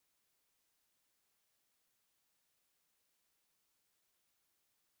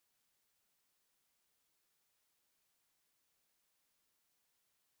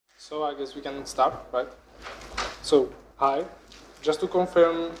So I guess we can start, right? So, hi. Just to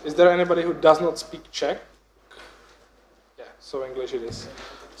confirm, is there anybody who does not speak Czech? Yeah, so English it is.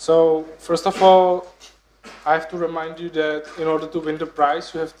 So, first of all, I have to remind you that in order to win the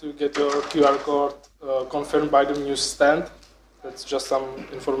prize, you have to get your QR code confirmed by the newsstand. That's just some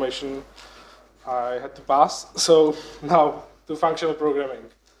information I had to pass. So, now to functional programming.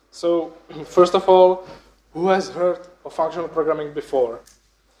 So, first of all, who has heard of functional programming before?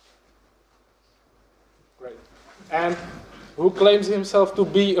 Great. And who claims himself to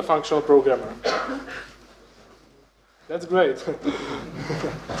be a functional programmer? That's great.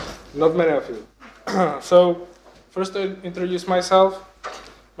 Not many of you. So, first to introduce myself,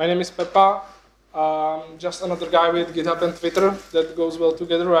 my name is Pepa. Just another guy with GitHub and Twitter. That goes well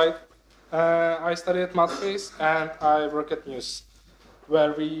together, right? I study at Mathface and I work at Muse,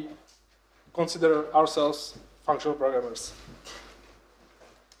 where we consider ourselves functional programmers.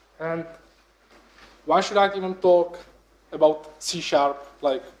 And why should I even talk about C#,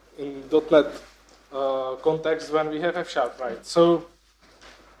 like in .NET context when we have F#, right? So,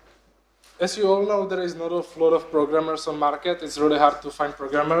 as you all know, there is not a lot of programmers on market. It's really hard to find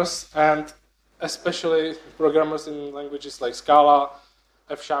programmers, and especially programmers in languages like Scala,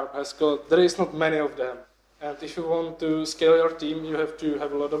 F#, Haskell. There is not many of them. And if you want to scale your team, you have to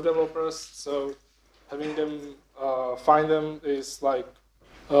have a lot of developers. So having them find them is like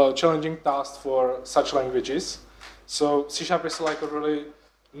a challenging task for such languages. So C# is like a really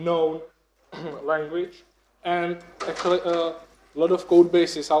known language. And actually a lot of code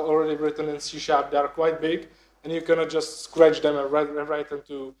bases are already written in C#. They are quite big, and you cannot just scratch them and write them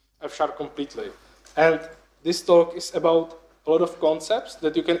to F# completely. And this talk is about a lot of concepts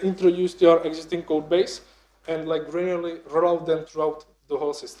that you can introduce to your existing code base and like granularly roll out them throughout the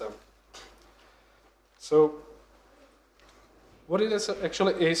whole system. So, what it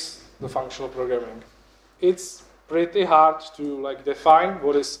actually is the functional programming? It's pretty hard to like define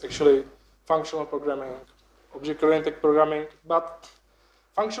what is actually functional programming, object-oriented programming, but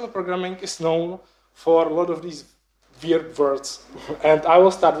functional programming is known for a lot of these weird words. And I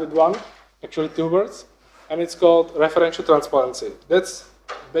will start with one, actually two words, and it's called referential transparency. That's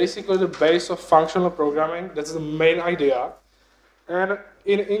basically the base of functional programming. That's the main idea. And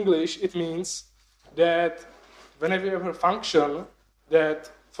in English, it means that whenever you have a function that,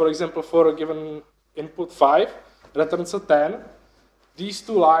 for example, for a given input 5 returns a 10, these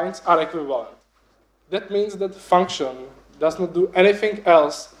two lines are equivalent. That means that the function does not do anything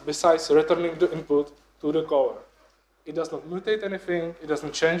else besides returning the input to the caller. It does not mutate anything, it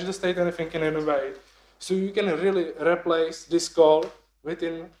doesn't change the state anything in any way. So you can really replace this call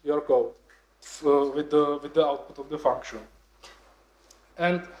within your code with the output of the function.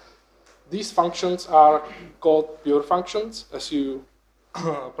 And these functions are called pure functions, as you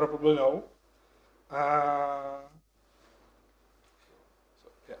probably know.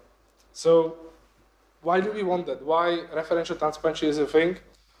 So why do we want that? Why referential transparency is a thing?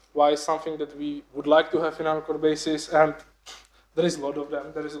 Why is something that we would like to have in our code bases? And there is a lot of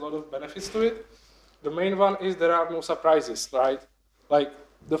them. There is a lot of benefits to it. The main one is there are no surprises, right? Like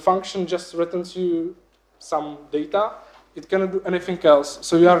the function just returns you some data. It cannot do anything else.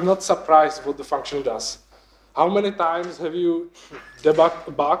 So you are not surprised what the function does. How many times have you debugged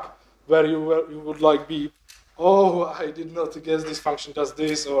a bug where you would like be, oh, I did not guess this function does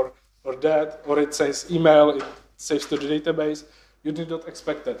this or that, or it says email, it saves to the database. You did not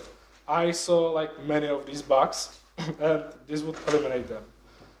expect that. I saw like many of these bugs, and this would eliminate them.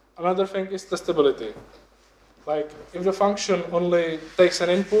 Another thing is testability. Like if the function only takes an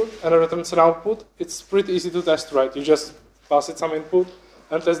input and returns an output, it's pretty easy to test, right? You just pass it some input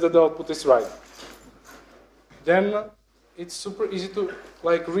and test that the output is right. Then it's super easy to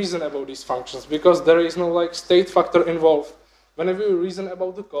like reason about these functions because there is no like state factor involved. Whenever you reason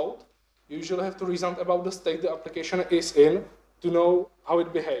about the code, you usually have to reason about the state the application is in to know how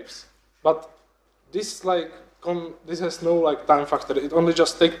it behaves. But this like this has no like time factor. It only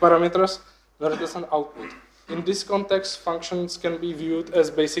just takes parameters that returns an output. In this context, functions can be viewed as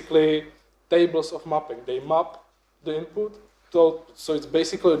basically tables of mapping. They map the input to, so it's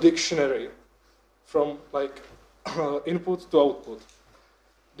basically a dictionary from like input to output.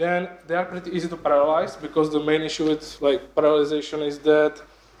 Then they are pretty easy to parallelize because the main issue with like parallelization is that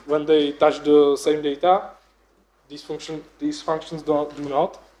when they touch the same data, these functions do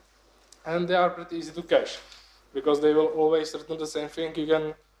not, and they are pretty easy to cache because they will always return the same thing. You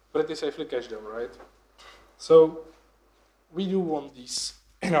can pretty safely cache them, right? So we do want these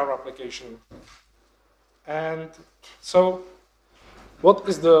in our application. And so what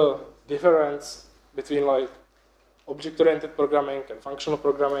is the difference between like object-oriented programming and functional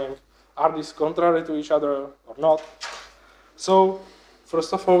programming. Are these contrary to each other or not? So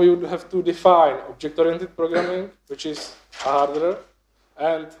first of all, we would have to define object-oriented programming, which is harder.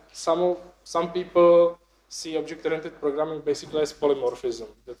 And some people see object-oriented programming basically as polymorphism,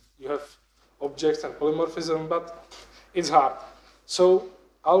 that you have objects and polymorphism, but it's hard. So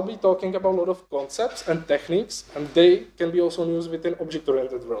I'll be talking about a lot of concepts and techniques, and they can be also used within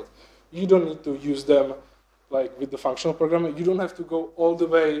object-oriented world. You don't need to use them like with the functional programming. You don't have to go all the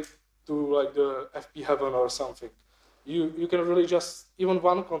way to like the FP heaven or something. You can really just, even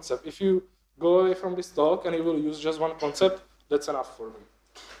one concept. If you go away from this talk and you will use just one concept, that's enough for me.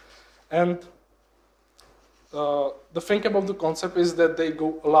 And the thing about the concept is that they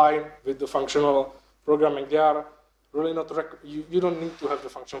go align with the functional programming. They are really not, you don't need to have the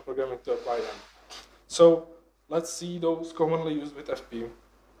functional programming to apply them. So let's see those commonly used with FP.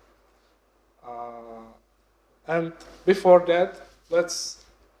 And before that, let's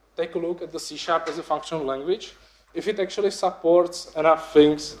take a look at the C# as a functional language. If it actually supports enough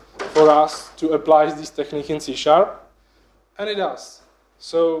things for us to apply this technique in C#, and it does.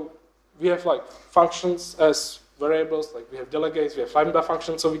 So we have like functions as variables, like we have delegates, we have lambda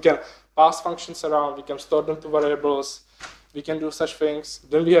functions, so we can pass functions around, we can store them to variables, we can do such things.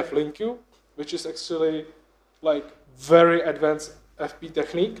 Then we have linQ, which is actually like very advanced FP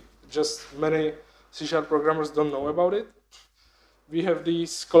technique, just many C# programmers don't know about it. We have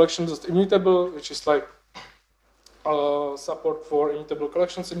these collections of immutable, which is like support for immutable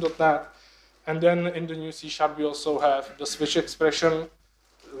collections in .NET. And then in the new C# we also have the switch expression,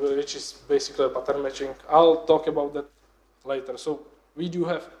 which is basically a pattern matching. I'll talk about that later. So we do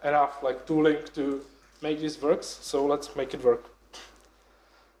have enough like tooling to make this work, so let's make it work.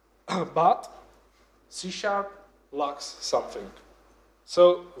 But C# lacks something.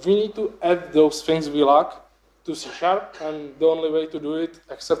 So we need to add those things we lack to C#, and the only way to do it,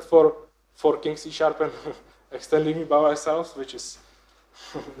 except for forking C# and extending it by ourselves, which is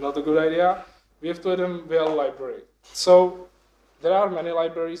not a good idea, we have to add them via library. So there are many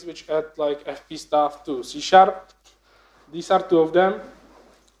libraries which add like FP stuff to C#. These are two of them.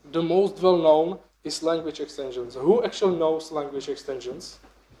 The most well-known is language extensions. Who actually knows language extensions?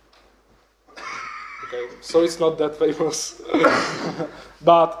 Okay, so it's not that famous.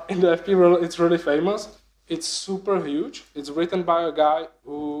 But in the FP world, it's really famous. It's super huge. It's written by a guy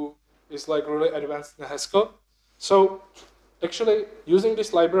who is like really advanced in Haskell. So actually, using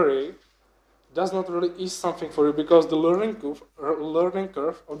this library does not really ease something for you, because the learning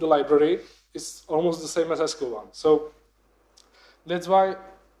curve of the library is almost the same as Haskell one. So that's why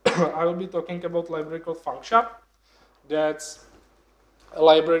I will be talking about a library called Function. That's a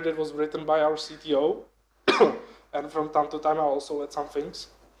library that was written by our CTO. And from time to time, I also add some things.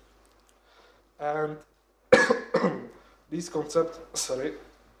 And these concepts,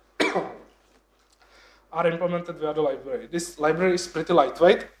 are implemented via the library. This library is pretty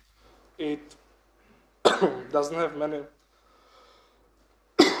lightweight. It doesn't have many.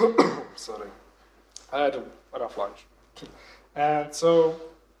 Sorry, I had a rough lunch. And so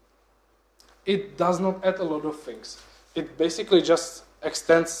it does not add a lot of things. It basically just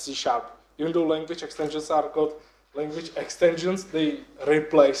extends C#. Even though language extensions are called language extensions, they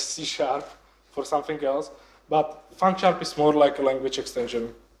replace C# for something else. But Function is more like a language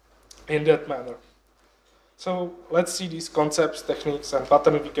extension in that manner. So let's see these concepts, techniques, and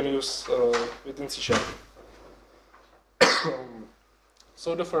patterns we can use within C#.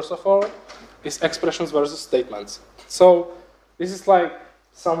 So the first of all is expressions versus statements. So this is like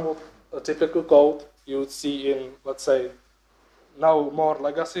somewhat a typical code you would see in, let's say, now more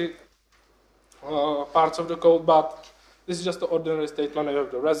legacy parts of the code, but this is just the ordinary statement. You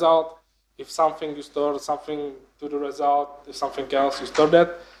have the result. If something, you store something to the result. If something else, you store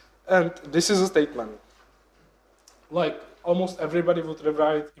that. And this is a statement. Like almost everybody would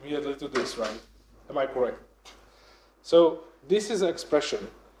rewrite immediately to this, right? Am I correct? So this is an expression.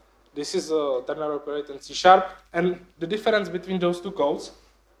 This is a ternary operator in C#. And the difference between those two codes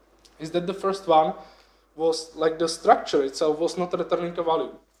is that the first one was like the structure itself was not returning a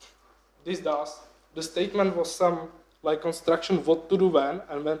value. This does. The statement was some like construction what to do when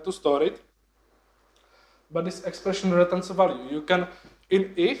and when to store it. But this expression returns a value. You can,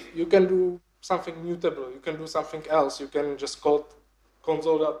 in if, you can do something mutable. You can do something else. You can just call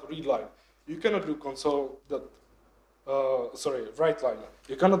console.readline. You cannot do write line.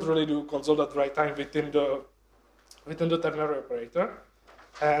 You cannot really do console.writeLine within the ternary operator.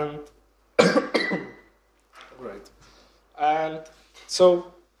 And great. And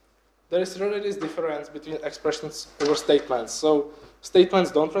so there is really this difference between expressions over statements. So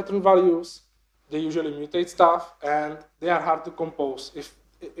statements don't return values. they usually mutate stuff, and they are hard to compose. If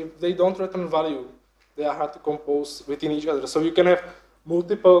they don't return value, they are hard to compose within each other. So you can have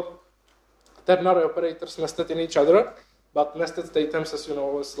multiple ternary operators nested in each other, but nested statems, as you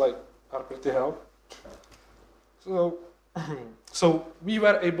know, are pretty hell. So we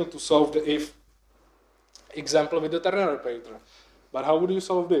were able to solve the if example with the ternary operator. But how would you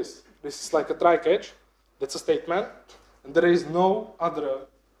solve this? This is like a try-catch. That's a statement, and there is no other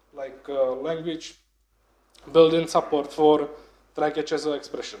language built-in support for try-catch as an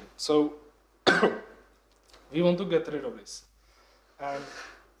expression. So we want to get rid of this, and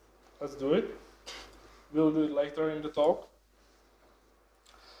let's do it. We'll do it later in the talk.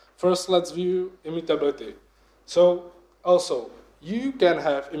 First, let's view immutability. So also, you can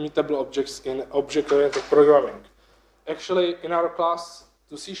have immutable objects in object-oriented programming. Actually, in our class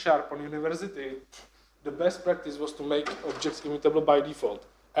to C# on university, the best practice was to make objects immutable by default,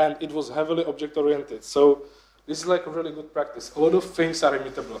 and it was heavily object-oriented. So this is like a really good practice. A lot of things are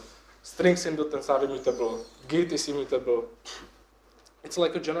immutable. Strings in .NET are immutable. Git is immutable. It's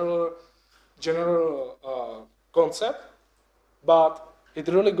like a general concept, but it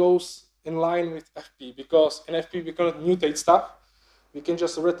really goes in line with FP, because in FP we cannot mutate stuff. We can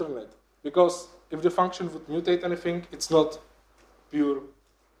just return it, because if the function would mutate anything, it's not pure.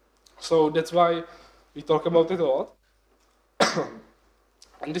 So that's why we talk about it a lot.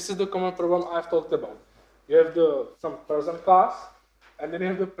 And this is the common problem I've talked about. You have some person class, and then you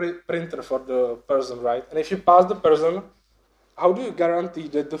have the printer for the person, right? And if you pass the person, how do you guarantee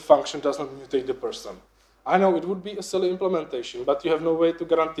that the function does not mutate the person? I know it would be a silly implementation, but you have no way to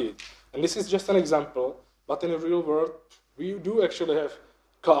guarantee it. And this is just an example, but in the real world, we do actually have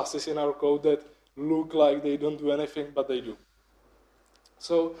classes in our code that look like they don't do anything, but they do.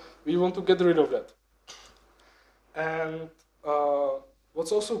 So we want to get rid of that. And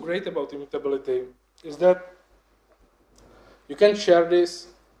what's also great about immutability is that you can share this,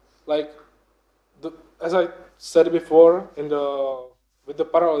 as I said before, with the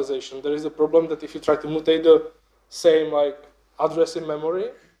parallelization, there is a problem that if you try to mutate the same address in memory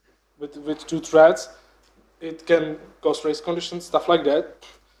with two threads, it can cause race conditions, stuff like that.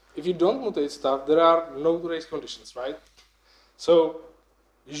 If you don't mutate stuff, there are no race conditions, right? So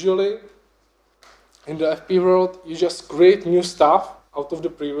usually in the FP world, you just create new stuff out of the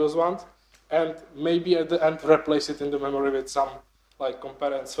previous ones, and maybe at the end replace it in the memory with some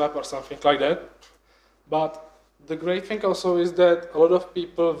compare and swap or something like that. But the great thing also is that a lot of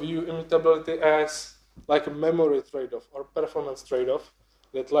people view immutability as a memory trade-off or performance trade-off.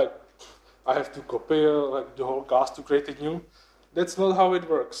 That I have to copy the whole class to create it new. That's not how it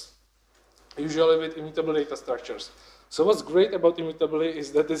works, usually with immutable data structures. So what's great about immutability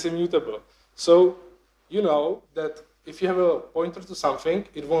is that it's immutable. So you know that if you have a pointer to something,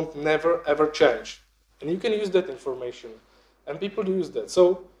 it won't never ever change. And you can use that information. And people do use that.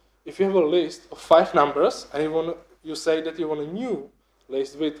 So if you have a list of 5 numbers and you say that you want a new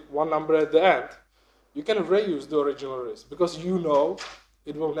list with 1 number at the end, you can reuse the original list because you know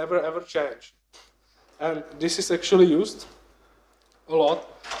it will never ever change. And this is actually used a lot.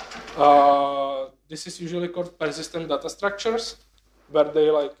 This is usually called persistent data structures, where they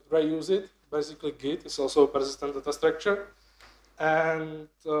reuse it. Basically, Git is also a persistent data structure. And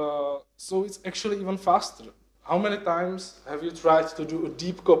so it's actually even faster. How many times have you tried to do a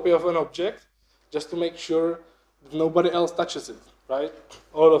deep copy of an object just to make sure that nobody else touches it, right?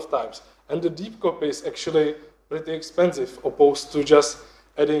 A lot of times. And the deep copy is actually pretty expensive, opposed to just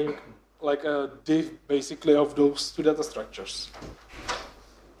adding a div basically of those 2 data structures.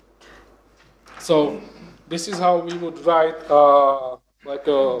 So this is how we would write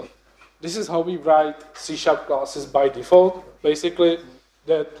this is how we write C# classes by default. Basically,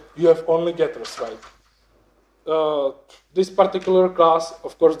 that you have only getters, right? This particular class,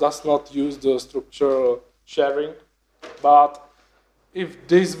 of course, does not use the structure sharing, but if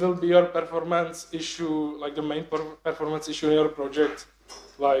this will be your performance issue, the main performance issue in your project,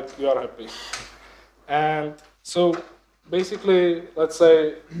 you are happy. And so basically, let's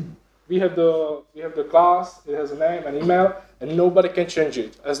say we have the class, it has a name and email, and nobody can change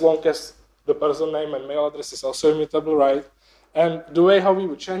it as long as the person name and mail address is also immutable, right? And the way how we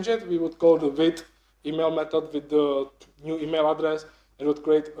would change it, we would call the with email method with the new email address, and would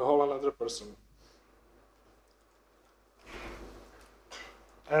create a whole another person.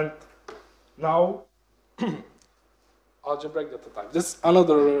 And now, algebraic data type. This is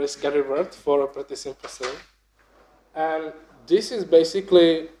another really scary word for a pretty simple thing. And this is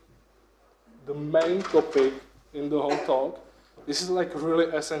basically the main topic in the whole talk. This is really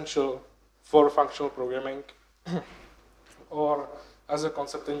essential for functional programming or as a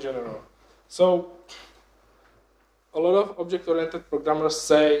concept in general. So a lot of object-oriented programmers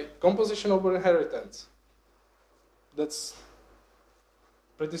say composition over inheritance. That's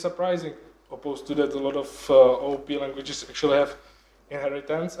pretty surprising, opposed to that a lot of OOP languages actually have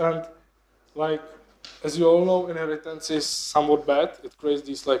inheritance. And like, as you all know, inheritance is somewhat bad. It creates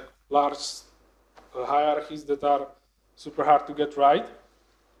these like large hierarchies that are super hard to get right.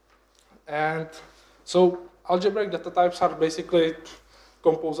 And so algebraic data types are basically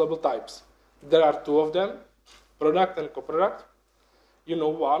composable types. There are two of them, product and coproduct. You know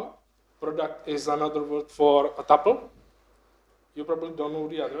one. Product is another word for a tuple. You probably don't know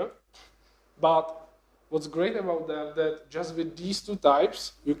the other. But what's great about them that just with these two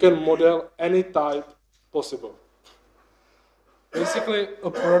types, you can model any type possible. Basically,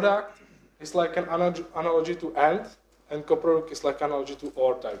 a product is like an analogy to and coproduct is like an analogy to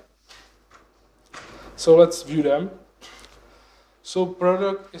OR type. So let's view them. So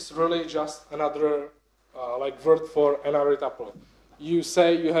product is really just another like word for another tuple. You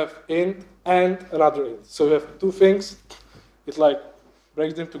say you have int and another int. So you have two things. It like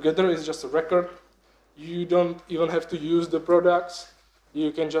breaks them together. It's just a record. You don't even have to use the products.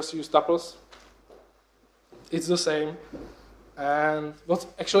 You can just use tuples. It's the same. And what's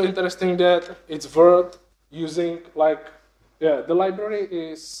actually interesting that it's worth using like, the library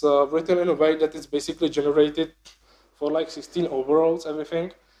is written in a way that it's basically generated for like 16 overalls,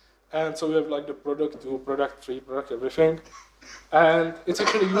 everything. And so we have like the product 2, product 3, product everything. And it's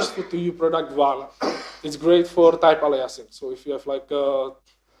actually useful to use product 1. It's great for type aliasing. So if you have like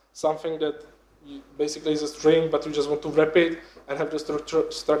something that basically is a string, but you just want to wrap it and have the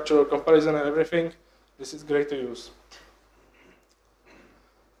structural comparison and everything, this is great to use.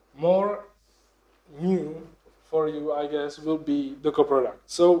 More new for you, I guess, will be the coproduct.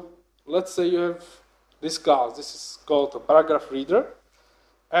 So let's say you have this class. This is called a paragraph reader,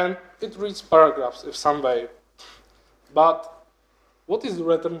 and it reads paragraphs in some way. But what is the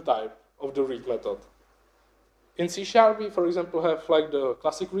return type of the read method? In C#, we, for example, have like the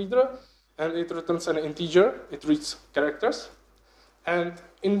classic reader, and it returns an integer. It reads characters, and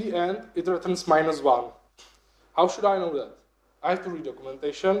in the end, it returns -1. How should I know that? I have to read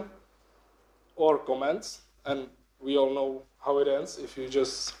documentation or comments, and we all know how it ends if you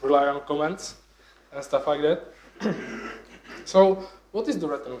just rely on comments and stuff like that. So what is the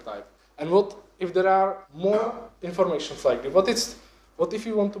return type? And what if there are more information like this? What if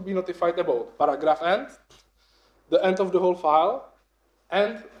you want to be notified about paragraph end, the end of the whole file,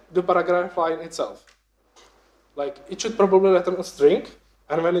 and the paragraph line itself? Like, it should probably return a string,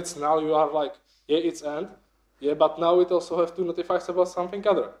 and when it's null, you are like, yeah, it's end. Yeah, but now it also has to notify us about something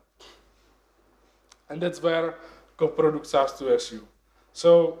other. And that's where coproduct starts to issue.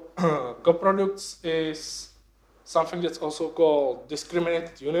 So coproducts is something that's also called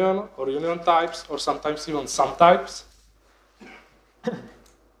discriminated union or union types, or sometimes even sum types.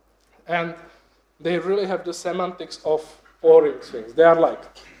 And they really have the semantics of ORing things. They are like,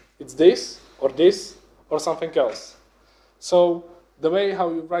 it's this or something else. So the way how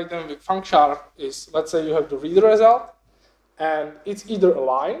you write them with func is, let's say you have the read result, and it's either a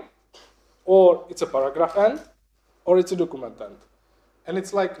line, or it's a paragraph end, or it's a document end. And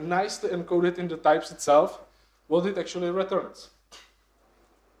it's like nicely encoded in the types itself, what it actually returns.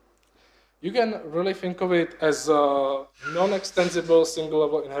 You can really think of it as a non-extensible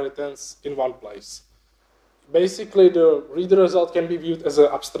single-level inheritance in one place. Basically, the read result can be viewed as an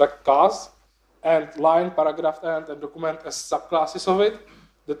abstract class, and line, paragraph end, and document as subclasses of it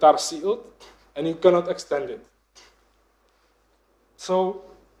that are sealed, and you cannot extend it. So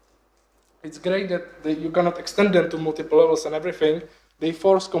it's great that you cannot extend them to multiple levels and everything. They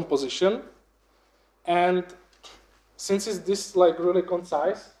force composition, and since it's this like really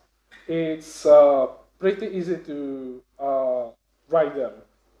concise, it's pretty easy to write them,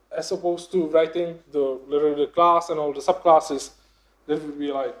 as opposed to writing literally the class and all the subclasses. That would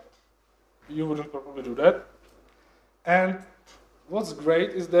be like, you wouldn't probably do that. And what's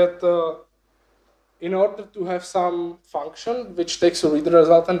great is that in order to have some function which takes a read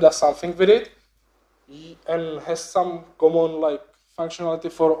result and does something with it, and has some common like functionality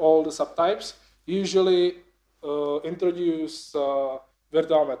for all the subtypes, you usually introduce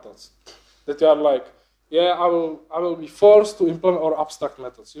virtual methods that you are like, yeah, I will be forced to implement, or abstract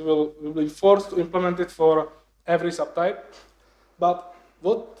methods. You will be forced to implement it for every subtype. But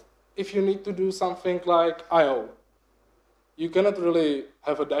what if you need to do something like I/O? You cannot really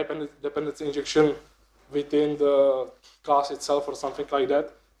have a dependency injection within the class itself or something like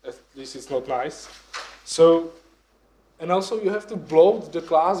that. At least it's not nice. So, and also you have to bloat the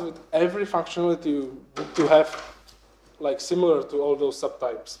class with every functionality you need to have, like similar to all those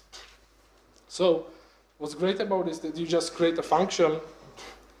subtypes. So what's great about this is that you just create a function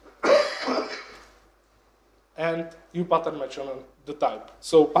and you pattern match on the type.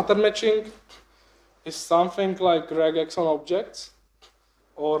 So pattern matching is something like regex on objects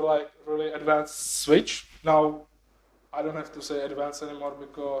or like really advanced switch. Now, I don't have to say advanced anymore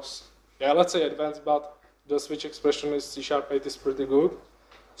because, yeah, let's say advanced, but the switch expression is C#8 is pretty good.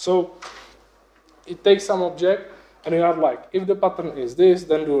 So it takes some object and you are like, if the pattern is this,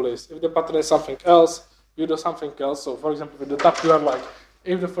 then do this. If the pattern is something else, you do something else. So for example, with the top, you are like,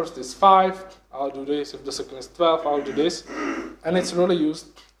 if the first is 5, I'll do this. If the second is 12, I'll do this. And it's really used.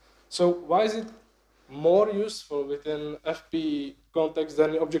 So why is it more useful within FP context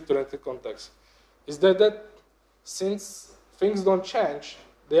than the object-oriented context? Is that since things don't change,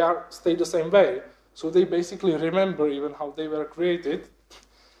 they stay the same way. So they basically remember even how they were created.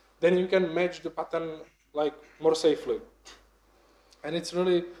 Then you can match the pattern like more safely. And it's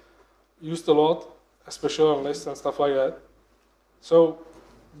really used a lot, especially on lists and stuff like that. So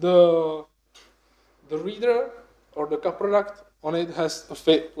the reader or the coproduct on it has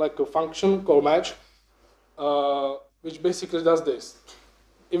a function called match, which basically does this.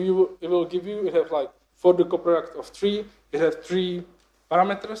 It will give you, it have like, for the coproduct of 3, it has 3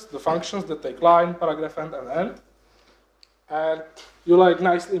 parameters, the functions that take line, paragraph end, and end. And you like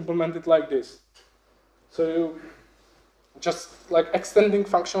nicely implement it like this. So you just like extending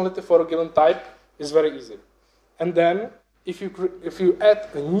functionality for a given type is very easy. And then if you add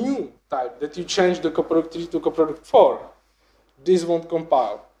a new type that you change the coproduct 3 to coproduct 4, this won't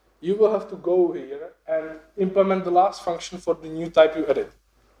compile. You will have to go here and implement the last function for the new type you added.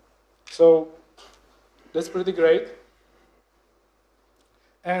 So that's pretty great.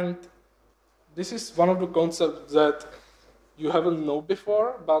 And this is one of the concepts that you haven't known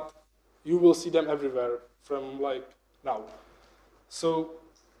before, but you will see them everywhere from like now. So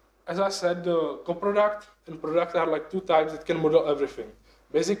as I said, the coproduct and product are like 2 types that can model everything.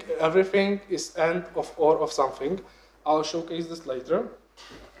 Basically, everything is and of or of something. I'll showcase this later.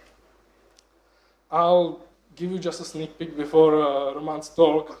 I'll give you just a sneak peek before Roman's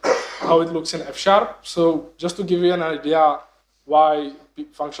talk, how it looks in F#. So just to give you an idea why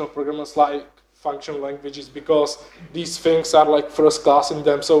functional programmers like function languages, because these things are like first class in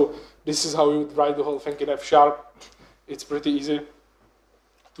them. So this is how you would write the whole thing in F#. It's pretty easy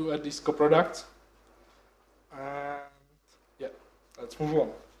to add these coproducts. And yeah, let's move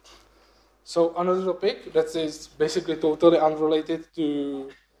on. So another topic that is basically totally unrelated to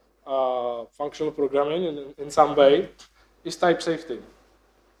functional programming in some way is type safety.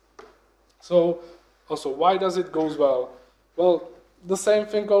 So also, why does it go well? Well, the same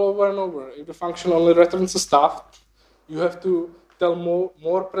thing all over and over. If the function only returns stuff, you have to tell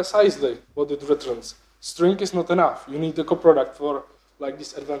more precisely what it returns. String is not enough. You need the coproduct for like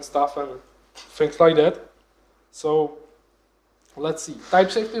this advanced stuff and things like that. So let's see.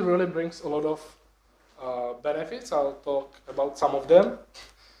 Type safety really brings a lot of benefits. I'll talk about some of them.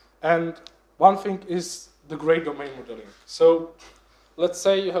 And one thing is the great domain modeling. So let's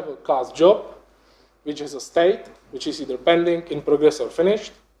say you have a class job, which has a state, which is either pending, in progress, or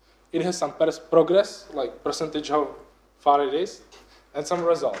finished. It has some progress, like percentage how far it is, and some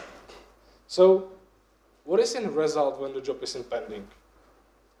result. So what is in result when the job is in pending?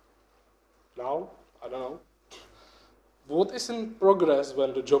 Now, I don't know. What is in progress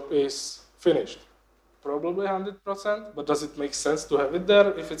when the job is finished? Probably 100%, but does it make sense to have it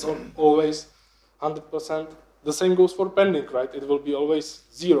there if it's always 100%? The same goes for pending, right? It will be always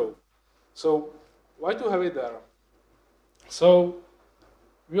 0. So why to have it there? So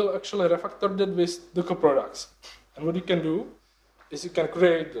we'll actually refactor that with the coproducts. And what you can do is you can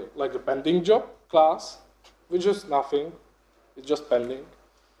create like a pending job class, which is nothing, it's just pending.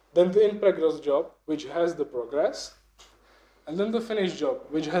 Then the in progress job, which has the progress. And then the finished job,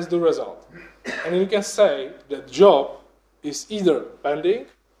 which has the result. And you can say that job is either pending,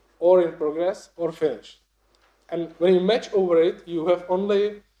 or in progress, or finished. And when you match over it, you have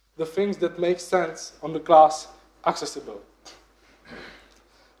only the things that make sense on the class accessible.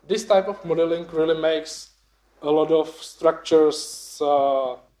 This type of modeling really makes a lot of structures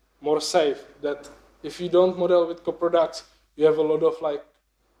more safe. That if you don't model with coproducts, you have a lot of like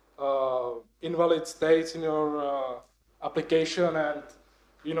invalid states in your application, and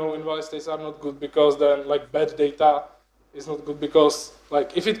invalid states are not good because then like bad data is not good because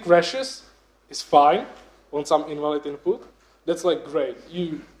like if it crashes, it's fine on some invalid input. That's like great.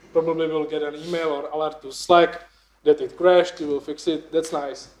 You probably will get an email or alert to Slack that it crashed, you will fix it, that's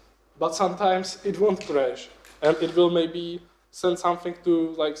nice. But sometimes it won't crash, and it will maybe send something to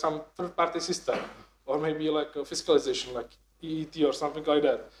like some third-party system, or maybe like a fiscalization, like EET or something like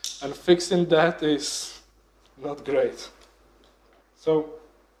that. And fixing that is not great. So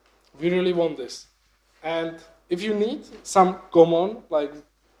we really want this. And if you need some common like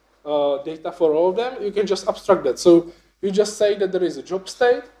data for all of them, you can just abstract that. So you just say that there is a job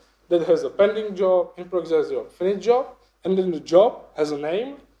state that has a pending job, in progress job, finished job, and then the job has a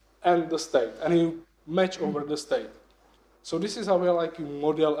name and the state, and you match over the state. So this is how you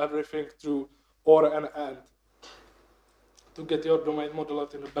model everything through OR and AND to get your domain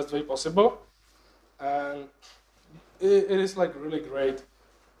modeled in the best way possible. And it is really great.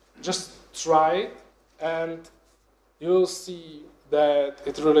 Just try it, and you'll see that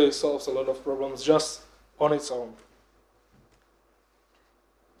it really solves a lot of problems just on its own.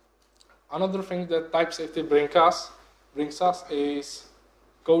 Another thing that type safety brings us is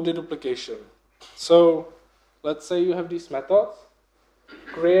code deduplication. So let's say you have these methods,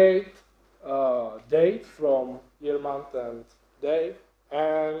 create date from year, month, and day,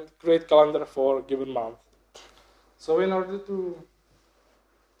 and create calendar for a given month. So in order to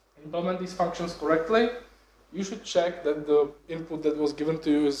implement these functions correctly, you should check that the input that was given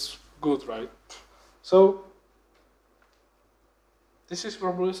to you is good, right? So this is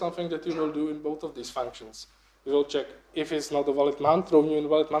probably something that you will do in both of these functions. You will check if it's not a valid month, throw new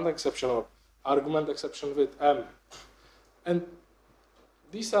invalid month exception or argument exception with M. And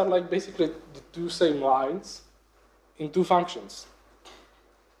these are basically the two same lines in two functions.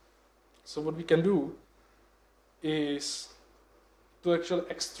 So what we can do is to actually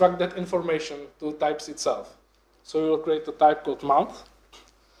extract that information to types itself. So we will create a type called month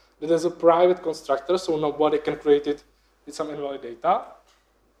that has a private constructor, so nobody can create it with some invalid data.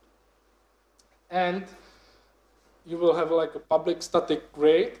 And you will have a public static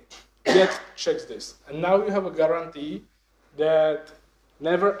grade that checks this. And now you have a guarantee that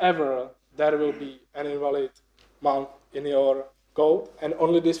never ever there will be an invalid month in your code, and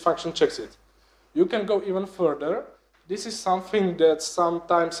only this function checks it. You can go even further. This is something that's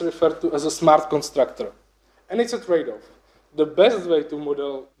sometimes referred to as a smart constructor. And it's a trade-off. The best way to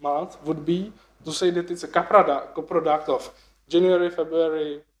model month would be to say that it's a coproduct of January,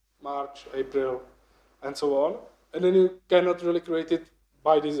 February, March, April, and so on. And then you cannot really create it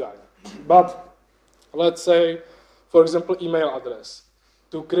by design. But let's say, for example, email address.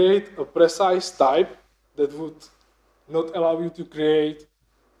 To create a precise type that would not allow you to create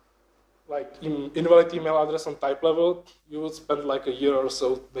invalid email address on type level, you would spend a year or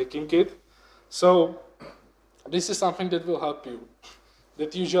so making it. So this is something that will help you.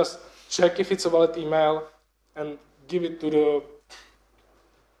 That you just check if it's a valid email and give it to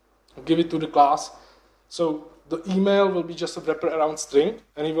the class. So the email will be just a wrapper around string,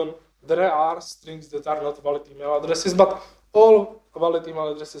 and even there are strings that are not valid email addresses, but all valid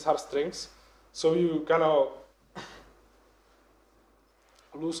email addresses are strings. So you kind of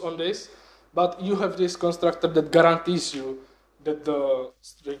lose on this, but you have this constructor that guarantees you that the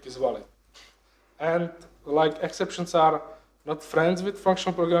string is valid. And exceptions are not friends with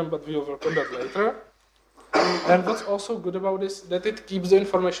functional programming, but we will work on that later. And what's also good about this, that it keeps the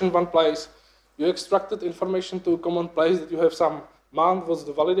information in one place. You extracted information to a common place, that you have some month, what's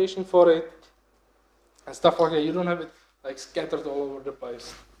the validation for it, and stuff like that. You don't have it scattered all over the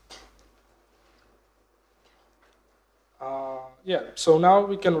place. Yeah, so now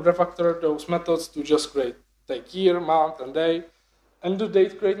we can refactor those methods to just take year, month, and day. And the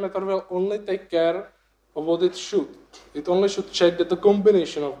date create method will only take care of what it should. It only should check that the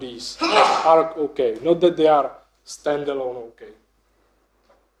combination of these are okay, not that they are standalone okay.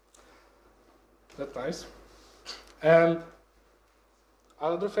 That's nice. And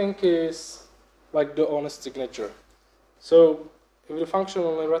another thing is the honest signature. So if the function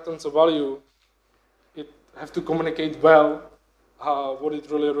only returns a value, it has to communicate well what it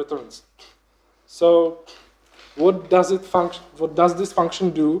really returns. So what does this function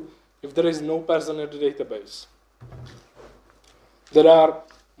do if there is no person in the database? There are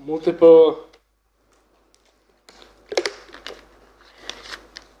multiple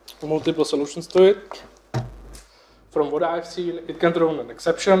solutions to it. From what I've seen, it can throw an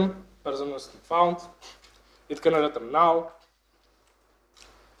exception, person is not found. It can return null.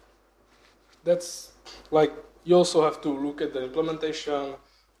 That's you also have to look at the implementation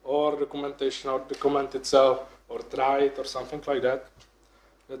or documentation or the comment itself or try it or something like that.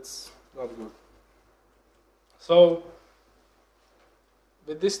 That's not good. So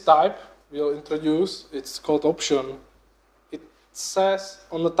with this type, we'll introduce, it's called option. It says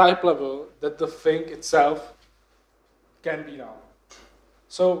on the type level that the thing itself can be null.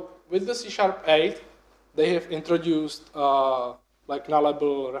 So with the C#8, they have introduced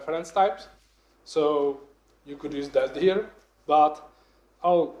nullable reference types. So you could use that here. but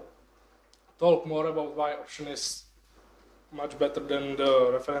I'll talk more about why option is much better than the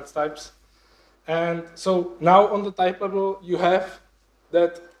reference types. And so now on the type level, you have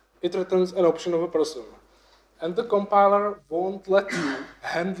that it returns an option of a person. And the compiler won't let you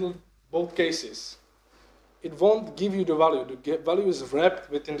handle both cases. It won't give you the value. The value is wrapped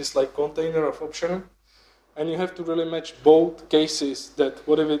within this like container of option, and you have to really match both cases. That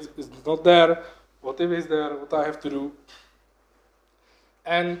what if it is not there, what if it's there, what I have to do.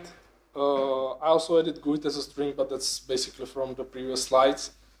 And I also added GUID as a string, but that's basically from the previous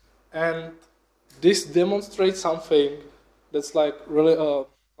slides. And this demonstrates something that's like really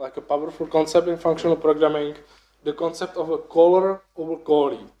like a powerful concept in functional programming, the concept of a caller over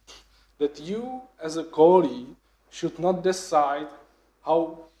callee. That you, as a callee, should not decide how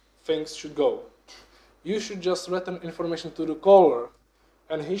things should go. You should just return information to the caller,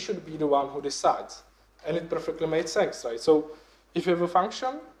 and he should be the one who decides. And it perfectly made sense, right? So if you have a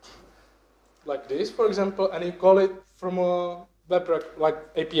function like this, for example, and you call it from a web like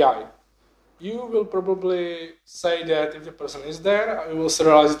API, you will probably say that if the person is there, you will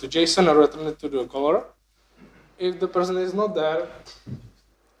serialize it to JSON or return it to the caller. If the person is not there,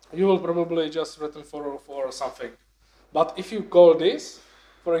 you will probably just return 404 or something. But if you call this,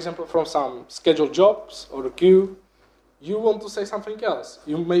 for example, from some scheduled jobs or a queue, you want to say something else.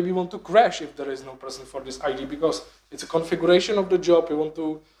 You maybe want to crash if there is no person for this ID because it's a configuration of the job. You want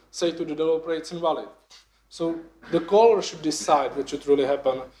to say to the developer it's invalid. So the caller should decide what should really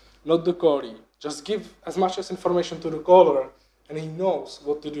happen, not the callee. Just give as much as information to the caller, and he knows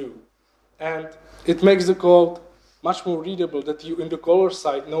what to do. And it makes the code much more readable that you in the caller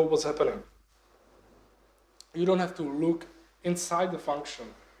side know what's happening. You don't have to look inside the function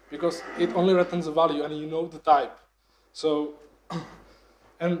because it only returns a value and you know the type. So,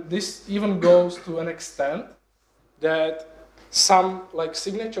 and this even goes to an extent that some like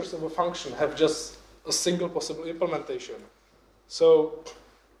signatures of a function have just a single possible implementation. So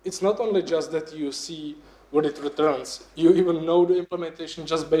it's not only just that you see what it returns, you even know the implementation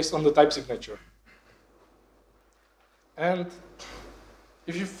just based on the type signature. And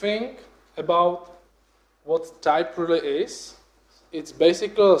if you think about what type really is, it's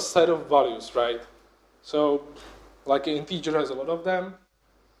basically a set of values, right? So, like an integer has a lot of them,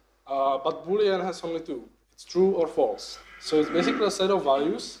 but Boolean has only two. It's true or false. So it's basically a set of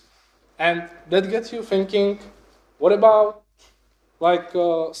values, and that gets you thinking, what about like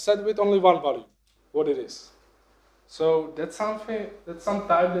a set with only one value, what it is? So that's some type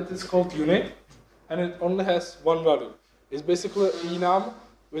that is called unit, and it only has one value. It's basically enum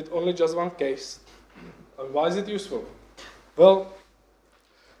with only just one case. And why is it useful? Well,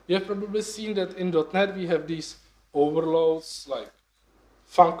 you have probably seen that in .NET we have these overloads like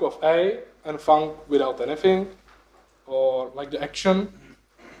func of A and func without anything, or like the action,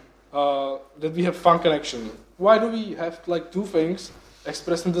 that we have func and action. Why do we have like two things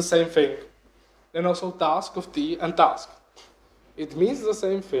expressing the same thing? Then also task of T and task. It means the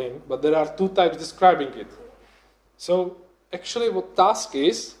same thing, but there are two types describing it. So actually what task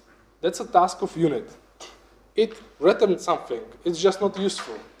is, that's a task of unit. It returns something, it's just not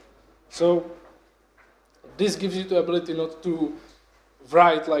useful. So this gives you the ability not to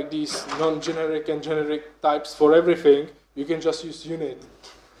write like these non-generic and generic types for everything. You can just use unit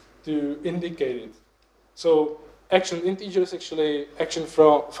to indicate it. So action integer is actually action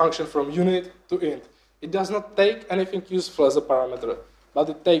function from unit to int. It does not take anything useful as a parameter, but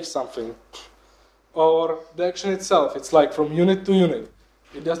it takes something. Or the action itself, it's like from unit to unit.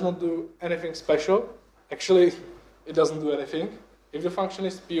 It does not do anything special. Actually, it doesn't do anything. If the function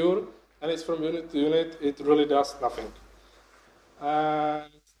is pure and it's from unit to unit, it really does nothing.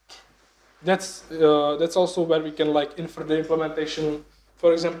 And that's also where we can like infer the implementation.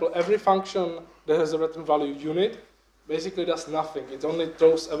 For example, every function that has a return value unit basically does nothing. It only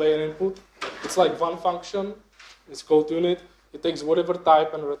throws away an input. It's like one function. It's called unit. It takes whatever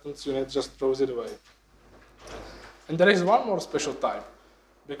type and returns unit, just throws it away. And there is one more special type,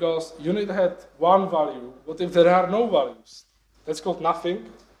 because unit had one value. What if there are no values? That's called nothing,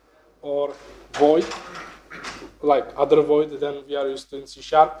 or void, like other void than we are used to in C#.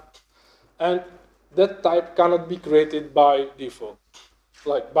 And that type cannot be created by default,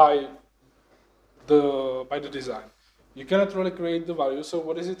 like by the design. You cannot really create the value. So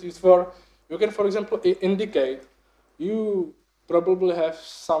what is it used for? You can, for example, indicate. You probably have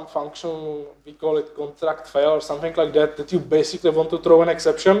some function, we call it contract fail or something like that, that you basically want to throw an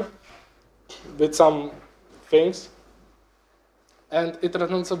exception with some things, and it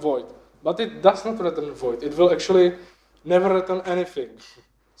returns a void. But it does not return a void. It will actually never return anything.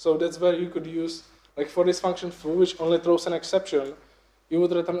 So that's where you could use like for this function foo, which only throws an exception, you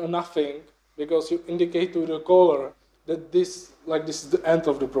would return a nothing because you indicate to the caller that this is the end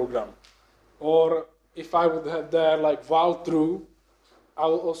of the program. Or if I would have there like while true, I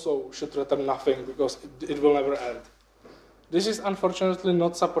will also should return nothing because it will never end. This is unfortunately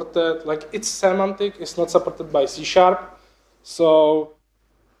not supported, like its semantic is not supported by C#. So,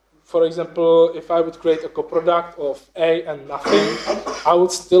 for example, if I would create a coproduct of A and nothing, I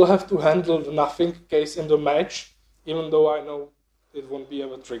would still have to handle the nothing case in the match, even though I know it won't be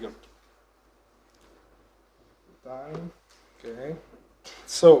ever triggered. Okay.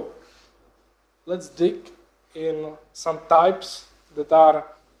 So, let's dig in some types that are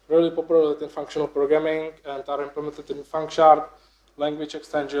really popular in functional programming and are implemented in Func#, language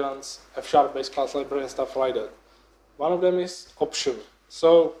extensions, F#-based class library, and stuff like that. One of them is option.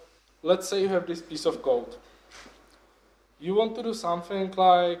 So let's say you have this piece of code. You want to do something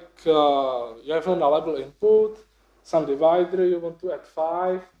like you have a nullable input, some divider, you want to add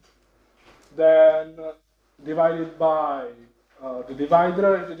 5, then divide it by the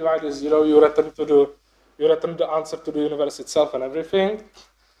divider. If the divider is 0, you return the answer to the universe itself and everything,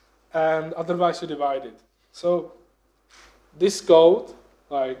 and otherwise you divide it. So this code,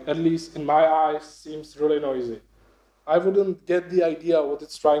 like at least in my eyes, seems really noisy. I wouldn't get the idea what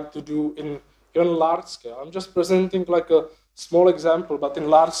it's trying to do in even large scale. I'm just presenting like a small example, but in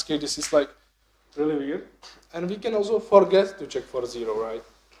large scale this is like really weird. And we can also forget to check for 0, right?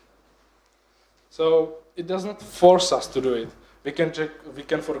 So it does not force us to do it. We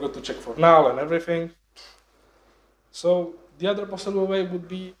can forget to check for null and everything. So the other possible way would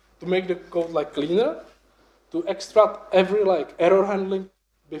be to make the code like cleaner, to extract every like error handling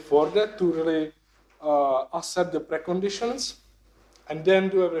before that to really accept the preconditions, and then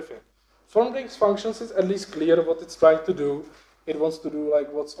do everything. From these functions, it's at least clear what it's trying to do. It wants to do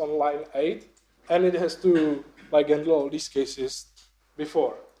like what's on line 8, and it has to like handle all these cases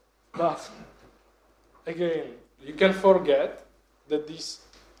before. But again, you can forget that these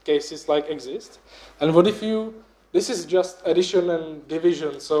cases like exist. And what if this is just addition and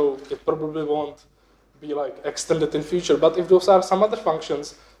division, so it probably won't be like extended in future. But if those are some other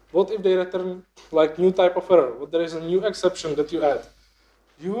functions, what if they return like new type of error? What there is a new exception that you add?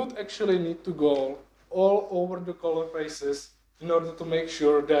 You would actually need to go all over the caller traces in order to make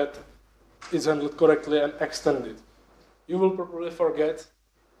sure that it's handled correctly and extended. You will probably forget,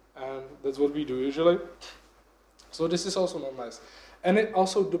 and that's what we do usually. So this is also not nice. And it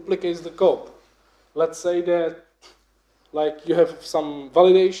also duplicates the code. Let's say that like you have some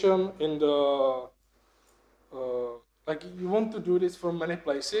validation in the like you want to do this from many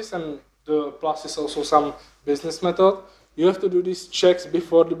places, and the plus is also some business method. You have to do these checks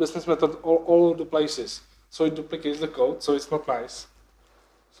before the business method all of the places. So it duplicates the code, so it's not nice.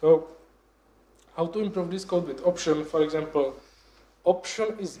 So how to improve this code with option? For example,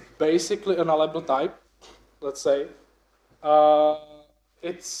 option is basically a nullable type, let's say.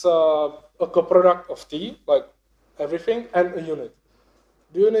 It's a coproduct of T, like everything, and a unit.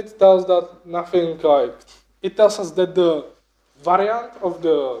 The unit tells that nothing like, it tells us that the variant of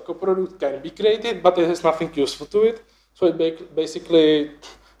the coproduct can be created, but it has nothing useful to it. So it basically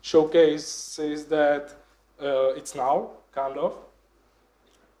showcases that it's null, kind of,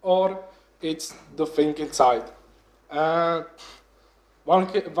 or it's the thing inside. One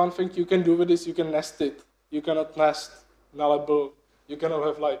thing you can do with this, you can nest it. You cannot nest nullable. You cannot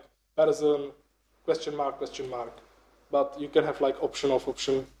have like person, question mark, but you can have like option of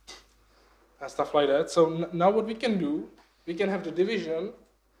option and stuff like that. So now what we can do, we can have the division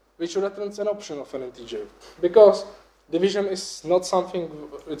which returns an option of an integer, because division is not something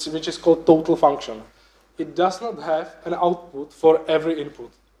which is called total function. It does not have an output for every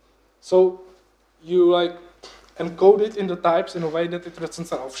input. So you like encode it in the types in a way that it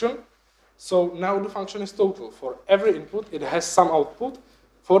returns an option. So now the function is total. For every input, it has some output.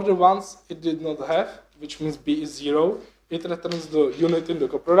 For the ones it did not have, which means B is 0, it returns the unit in the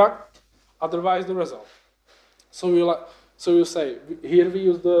coproduct, otherwise the result. So you say, here we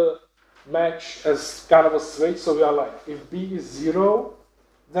use the match as kind of a switch, so we are like, if B is 0,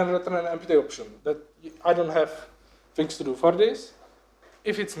 then return an empty option. That I don't have things to do for this.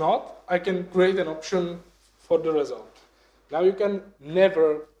 If it's not, I can create an option for the result. Now you can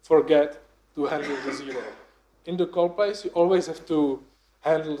never forget to handle the 0. In the call place, you always have to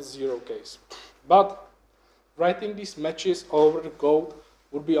handle the 0 case. But writing these matches all over the code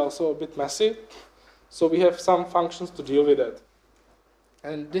would be also a bit messy. So we have some functions to deal with that.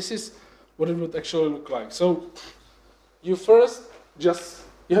 And this is what it would actually look like. So you first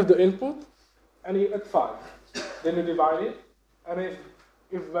you have the input, and you add 5. Then you divide it, and if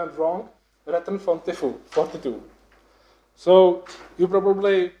it went wrong, return 42. So you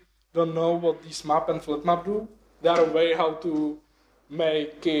probably don't know what these map and flip map do. There are a way how to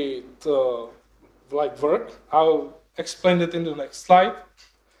make it work. I'll explain it in the next slide.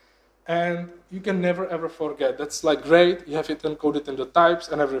 And you can never ever forget. That's great. You have it encoded in the types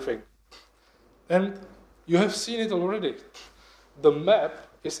and everything. And you have seen it already. The map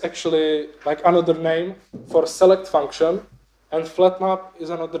is actually another name for select function, and flat map is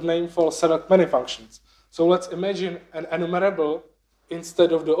another name for select many functions. So let's imagine an enumerable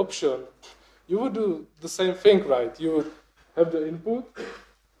instead of the option. You would do the same thing, right? You would have the input,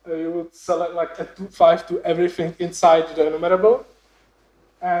 you would select a 5 to everything inside the enumerable,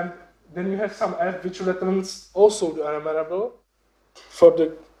 and then you have some f which returns also the enumerable for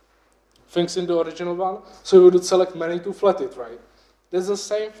the things in the original one. So you would select many to flat it, right? There's the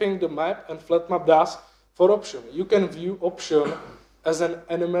same thing the map and flat map does for option. You can view option as an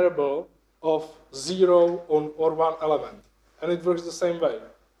enumerable of 0 or 1 element, and it works the same way.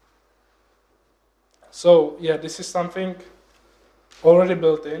 So yeah, this is something already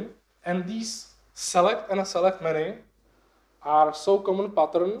built in, and these select and a select many are so common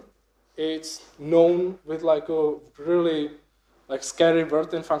pattern. It's known with a really scary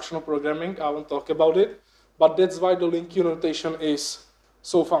word in functional programming. I won't talk about it, but that's why the link queue notation is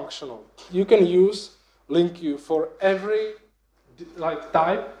so functional. You can use link queue for every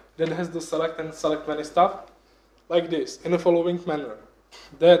type that has the select and select many stuff like this in the following manner.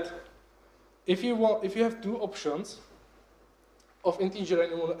 That if you have two options of integer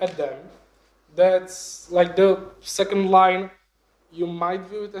and you want to add them, that's the second line. You might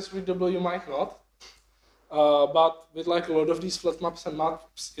view it as readable, you might not. But with a lot of these flat maps and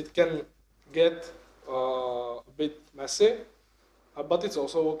maps, it can get a bit messy, but it's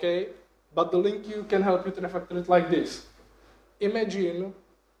also okay. But the link queue can help you to refactor it like this. Imagine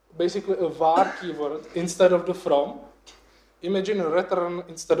basically a var keyword instead of the from. Imagine a return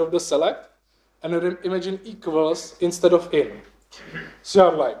instead of the select, and imagine equals instead of in.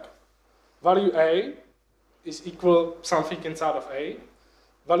 So you have value A is equal something inside of A,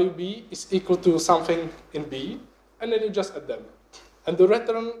 value B is equal to something in B, and then you just add them. And the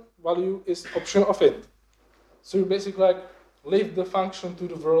return value is option of int. So you basically leave the function to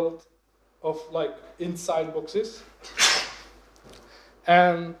the world of inside boxes.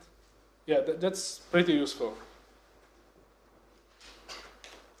 And yeah, that's pretty useful.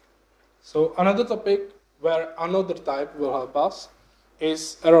 So another topic where another type will help us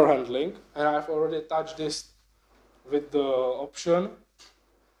is error handling, and I've already touched this with the option.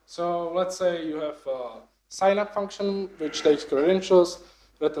 So let's say you have a sign up function which takes credentials,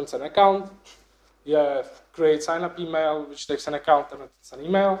 returns an account. You have create sign up email which takes an account and returns an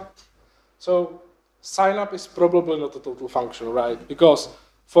email. So sign up is probably not a total function, right? Because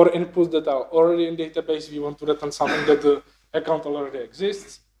for inputs that are already in database, we want to return something that the account already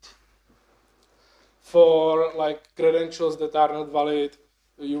exists. For credentials that are not valid,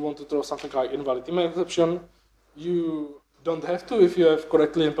 you want to throw something like invalid email exception. You don't have to if you have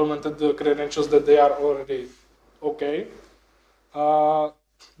correctly implemented the credentials that they are already okay.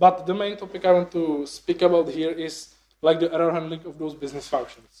 But the main topic I want to speak about here is the error handling of those business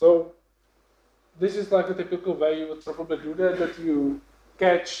functions. So this is a typical way you would probably do that you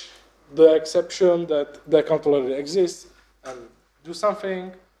catch the exception that the account already exists and do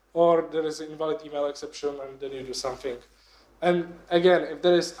something, or there is an invalid email exception and then you do something. And again, if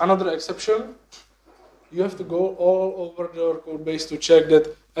there is another exception, you have to go all over your code base to check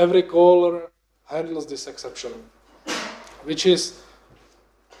that every caller handles this exception, which is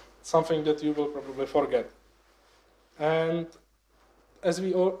something that you will probably forget. And as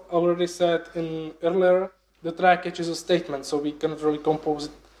we already said earlier, the try catch is a statement, so we can really compose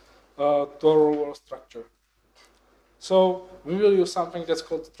it to a row structure. So we will use something that's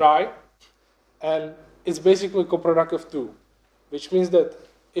called try, and it's basically coproduct of two, which means that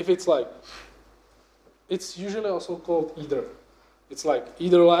if it's it's usually also called either. It's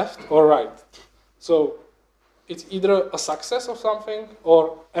either left or right. So it's either a success of something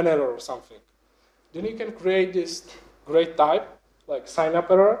or an error of something. Then you can create this great type, sign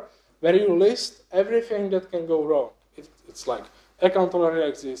up error, where you list everything that can go wrong. It's account already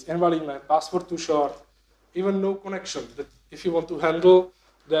exists, invalid email, password too short, even no connection. That if you want to handle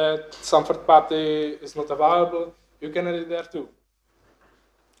that some third party is not available, you can add it there too.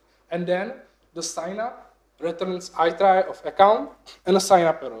 And then the sign up returns itry of account and a sign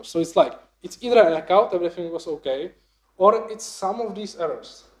up error. So it's either an account, everything was okay, or it's some of these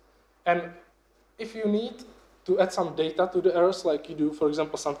errors. And if you need to add some data to the errors, like you do, for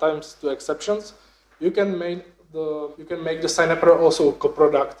example, sometimes to exceptions, you can make the sign up error also a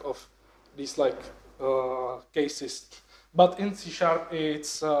coproduct of these like cases. But in C#,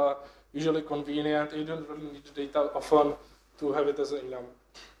 it's usually convenient. You don't really need the data often to have it as an enum.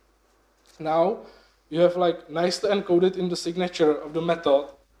 Now, you have like nicely encoded in the signature of the method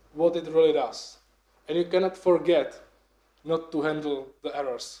what it really does. And you cannot forget not to handle the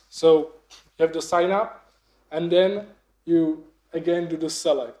errors. So you have the sign up, and then you again do the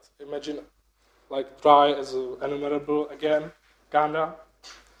select. Imagine like try as an enumerable again, kinda.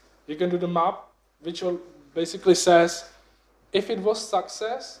 You can do the map, which basically says, if it was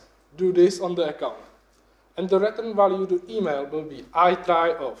success, do this on the account. And the return value to email will be I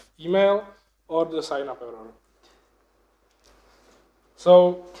try of email or the sign up error.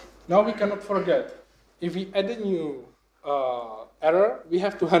 So now we cannot forget, if we add a new error, we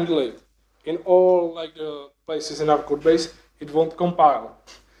have to handle it. In all like the places in our code base, it won't compile.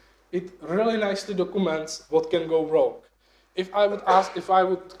 It really nicely documents what can go wrong. If I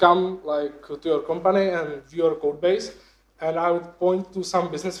would come like to your company and view your code base, and I would point to some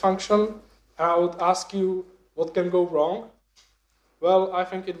business function, and I would ask you what can go wrong, well, I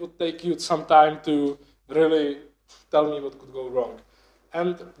think it would take you some time to really tell me what could go wrong.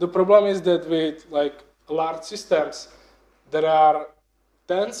 And the problem is that with like large systems, there are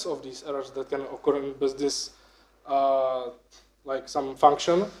tens of these errors that can occur in business, like some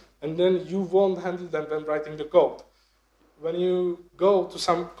function, and then you won't handle them when writing the code. When you go to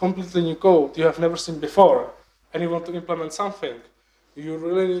some completely new code you have never seen before, and you want to implement something, you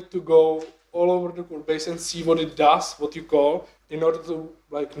really need to go all over the code base and see what it does, what you call, in order to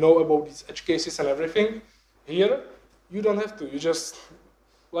like know about these edge cases and everything. Here, you don't have to. You just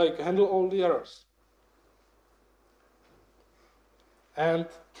like handle all the errors. And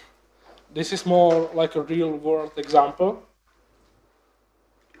this is more like a real-world example.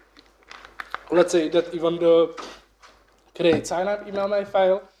 Let's say that even the create sign-up email may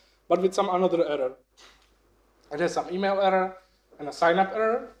fail, but with some another error. It has some email error and a sign-up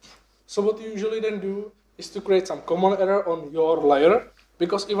error. So what you usually then do is to create some common error on your layer,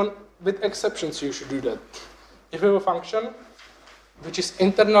 because even with exceptions you should do that. If you have a function which is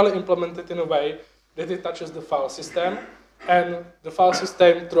internally implemented in a way that it touches the file system, and the file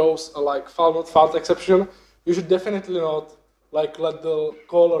system throws a like file not found exception, you should definitely not like let the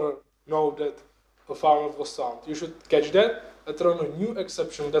caller know that a file not was found. You should catch that and throw a new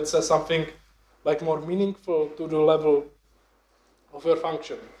exception that says something like more meaningful to the level of your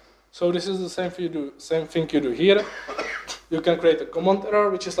function. So this is the same thing you do here. You can create a command error,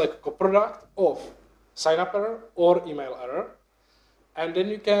 which is like a coproduct of sign-up error or email error, and then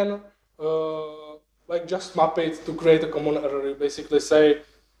you can like just map it to create a common error. You basically say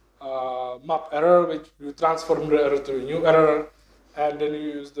map error, which you transform the error to a new error, and then you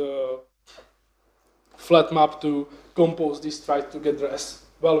use the flat map to compose these tries together as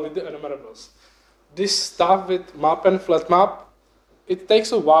well with the enumerables. This stuff with map and flat map, it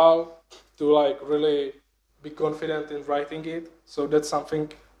takes a while to like really be confident in writing it. So that's something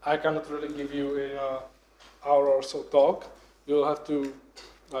I cannot really give you in an hour or so talk. You'll have to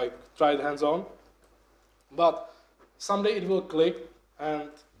like try it hands-on. But someday it will click and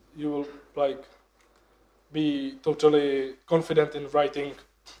you will like be totally confident in writing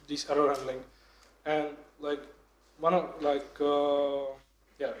this error handling. And like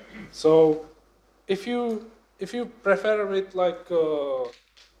yeah. So if you prefer with like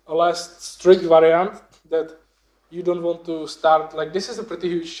a less strict variant that you don't want to start, like this is a pretty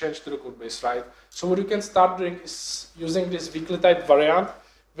huge change to the code base, right? So what you can start doing is using this weakly typed variant,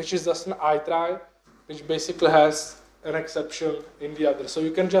 which is just an I-try, which basically has an exception in the other. So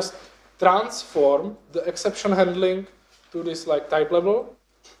you can just transform the exception handling to this like type level,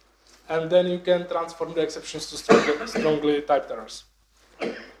 and then you can transform the exceptions to strongly typed errors.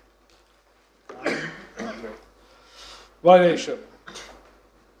 Validation.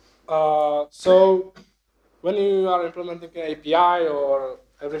 So when you are implementing an API or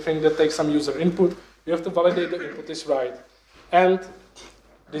everything that takes some user input, you have to validate the input is right. And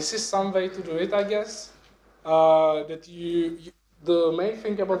this is some way to do it, I guess. That the main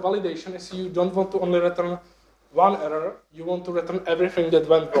thing about validation is you don't want to only return one error, you want to return everything that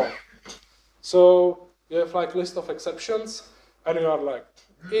went wrong. So you have like list of exceptions, and you are like,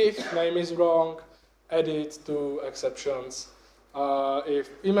 if name is wrong, add it to exceptions. If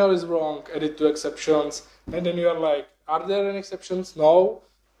email is wrong, add it to exceptions. And then you are like, are there any exceptions? No.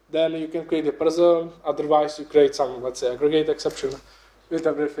 Then you can create a person. Otherwise, you create some, let's say, aggregate exception with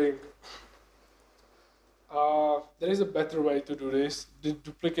everything. There is a better way to do this. The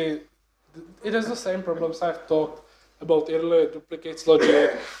duplicate. It has the same problems I've talked about earlier. It duplicates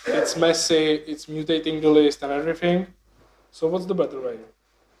logic. It's messy. It's mutating the list and everything. So what's the better way?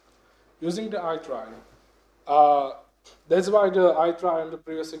 using the itry. That's why the itry in the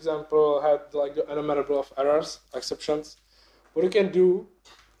previous example had like the enumerable of errors, exceptions. What you can do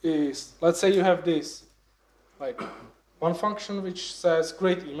is, let's say you have this, like one function which says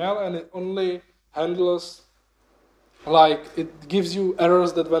create email, and it only handles, like it gives you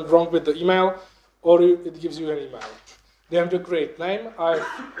errors that went wrong with the email, or it gives you an email. Then the create name, I've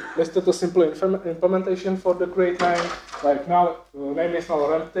listed a simple implementation for the create name, like now name is null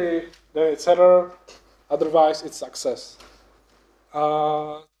or empty, then it's error, otherwise it's success.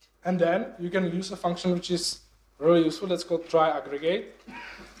 And then you can use a function which is really useful, that's called try aggregate,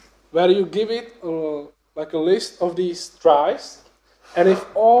 where you give it like a list of these tries, and if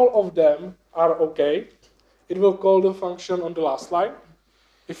all of them are okay, it will call the function on the last line.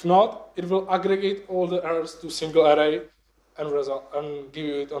 If not, it will aggregate all the errors to single array and give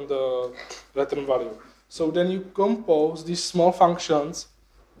you it on the return value. So then you compose these small functions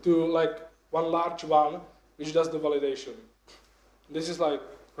to like one large one, which does the validation. This is like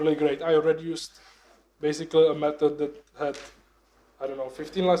really great. I already used basically a method that had, I don't know,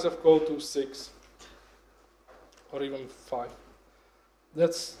 15 lines of code to 6 or even 5.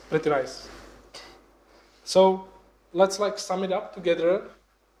 That's pretty nice. So let's like sum it up together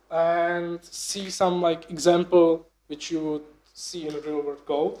and see some like example which you would see in real world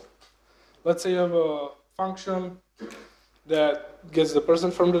code. Let's say you have a function that gets the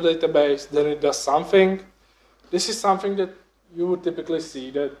person from the database, then it does something. This is something that you would typically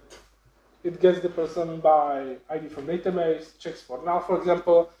see, that it gets the person by ID from database, checks for null, for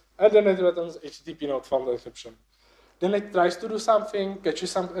example, and then it returns HTTP not found exception. Then it tries to do something,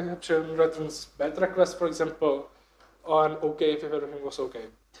 catches some exception, returns bad request, for example, and OK if everything was OK.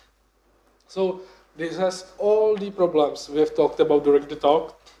 So this has all the problems we have talked about during the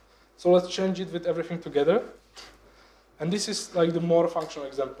talk. So let's change it with everything together. And this is like the more functional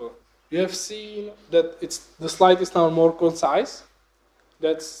example. You have seen that the slide is now more concise.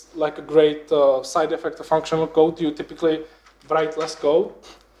 That's like a great side effect of functional code. You typically write less code.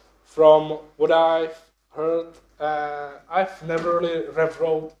 From what I've heard, I've never really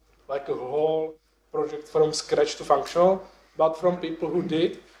rewrote like a whole project from scratch to functional, but from people who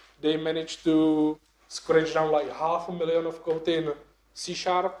did, they managed to scratch down like 500,000 of code in C#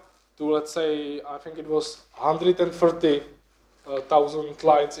 to, let's say, I think it was 130,000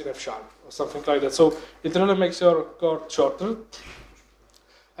 lines in F# or something like that. So it really makes your code shorter.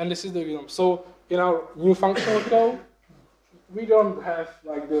 And this is the example. So in our new functional code, we don't have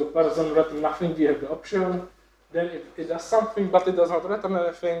like the person return nothing, we have the option. Then it does something, but it does not return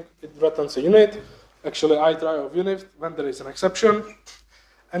anything. It returns a unit, actually itry of unit when there is an exception.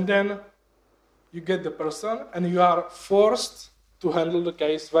 And then you get the person, and you are forced to handle the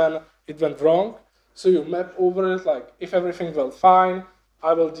case when it went wrong. So you map over it, like if everything went fine,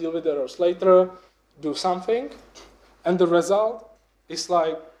 I will deal with errors later, do something. And the result is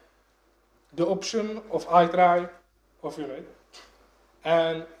like the option of itry of unit.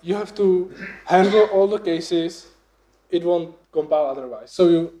 And you have to handle all the cases, it won't compile otherwise. So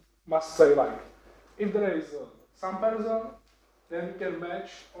you must say like, if there is some person, then you can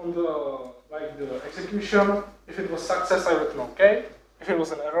match on the execution. If it was success, I return OK. If it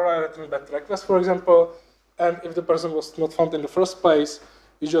was an error, I return bad request, for example. And if the person was not found in the first place,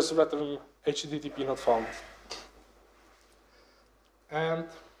 you just return HTTP not found. And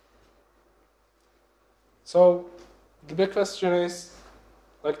so the big question is,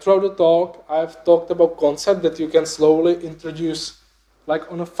 like throughout the talk, I've talked about concept that you can slowly introduce like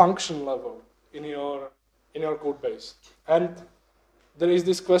on a function level in your code base. And there is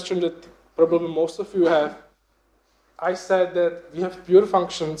this question that probably most of you have. I said that we have pure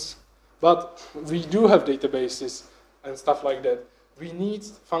functions, but we do have databases and stuff like that. We need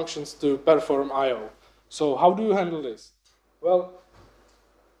functions to perform I/O. So how do you handle this? Well,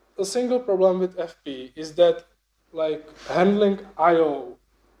 a single problem with FP is that like handling I/O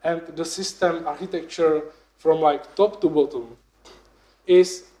and the system architecture from like top to bottom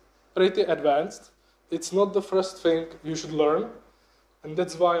is pretty advanced. It's not the first thing you should learn. And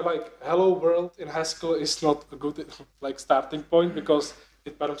that's why like hello world in Haskell is not a good like starting point, because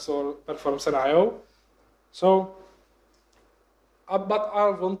it performs an I/O. So, but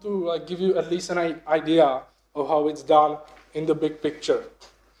I want to like give you at least an idea of how it's done in the big picture.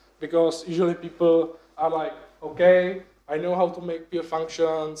 Because usually people are like, okay, I know how to make pure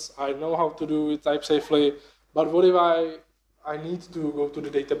functions, I know how to do it type safely, but what if I need to go to the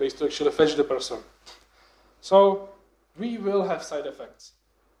database to actually fetch the person? So we will have side effects.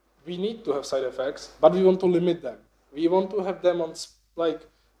 We need to have side effects, but we want to limit them. We want to have them on like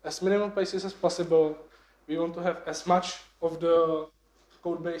as minimal places as possible. We want to have as much of the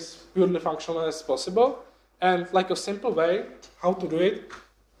code base purely functional as possible. And like a simple way how to do it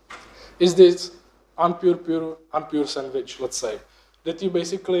is this unpure sandwich, let's say. That you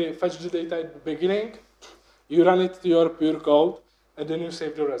basically fetch the data at the beginning, you run it to your pure code, and then you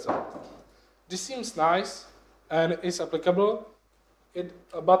save the result. This seems nice and is applicable,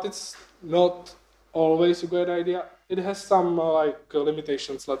 but it's not always a good idea. It has some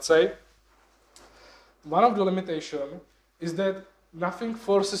limitations, let's say. One of the limitations is that nothing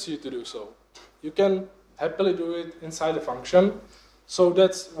forces you to do so. You can happily do it inside a function. So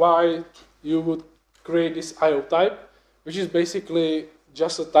that's why you would create this IO type, which is basically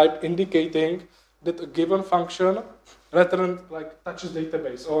just a type indicating that a given function touches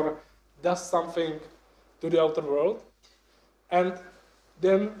database or does something to the outer world. And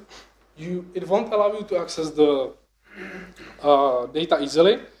then it won't allow you to access the data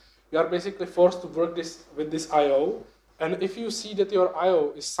easily. You are basically forced to work with this IO. And if you see that your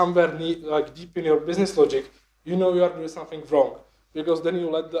IO is somewhere deep in your business logic, you know you are doing something wrong. Because then you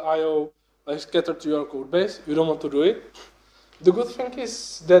let the IO scatter to your code base. You don't want to do it. The good thing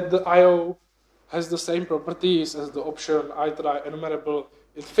is that the IO has the same properties as the option, itry, enumerable.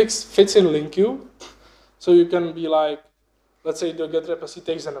 It fits in link queue. So you can be like, let's say the get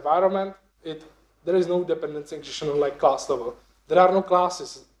repository takes an environment. There is no dependency injection on class level. There are no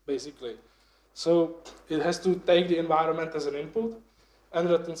classes, basically. So it has to take the environment as an input and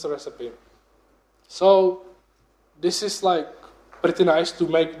returns a recipe. So this is pretty nice to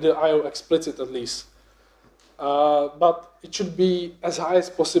make the IO explicit at least. But it should be as high as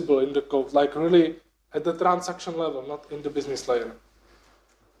possible in the code, really at the transaction level, not in the business layer.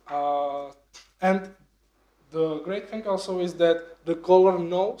 And the great thing also is that the caller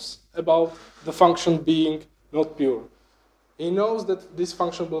knows about the function being not pure. He knows that this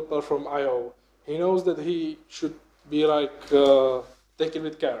function will perform IO. He knows that he should be take it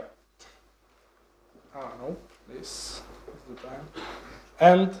with care. I don't know, this is the time.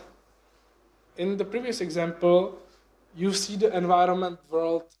 And in the previous example, you see the environment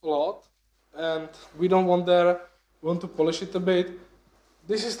world a lot, and we don't want to polish it a bit.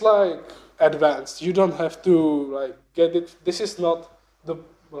 This is advanced. You don't have to get it. This is not the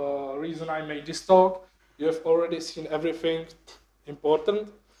reason I made this talk. You have already seen everything important.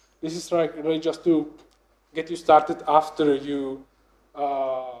 This is really just to get you started after you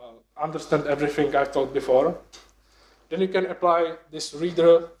understand everything I've taught before. Then you can apply this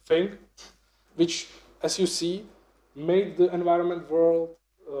reader thing, which, as you see, made the environment world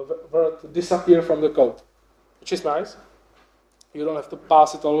disappear from the code, which is nice. You don't have to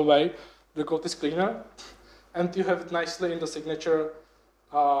pass it all away. The code is cleaner, and you have it nicely in the signature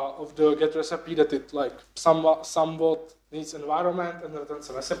of the get recipe that it somewhat needs environment and returns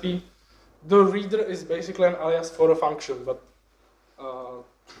a recipe. The reader is basically an alias for a function, but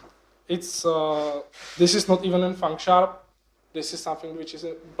this is not even in func#. This is something which is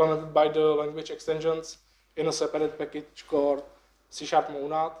implemented by the language extensions in a separate package called C#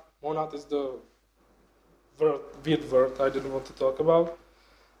 Monad. Monad is the weird word I didn't want to talk about.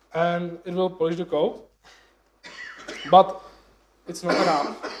 And it will polish the code. But it's not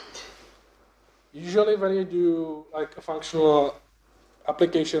enough. Usually when you do a functional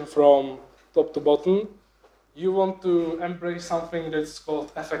application from top to bottom, you want to embrace something that's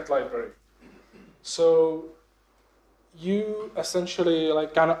called effect library. So you essentially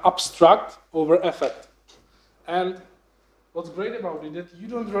kind of abstract over effect. And what's great about it is that you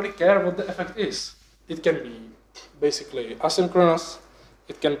don't really care what the effect is. It can be basically asynchronous,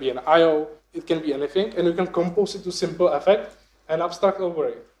 it can be an IO, it can be anything, and you can compose it to simple effect and abstract over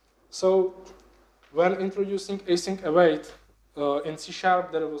it. So when introducing async await in C#,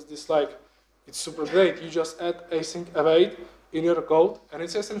 there was this it's super great. You just add async await in your code, and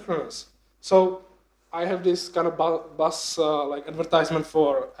it's asynchronous. So I have this kind of buzz advertisement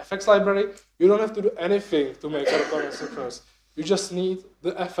for effects library. You don't have to do anything to make your code asynchronous. You just need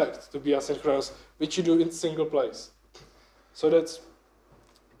the effect to be asynchronous, which you do in single place. So that's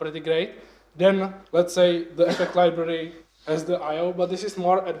pretty great. Then let's say the effect library has the IO, but this is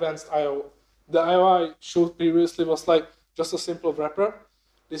more advanced IO. The IO I showed previously was just a simple wrapper.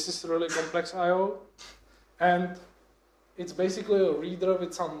 This is really complex IO, and it's basically a reader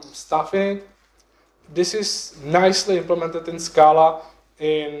with some stuff in it. This is nicely implemented in Scala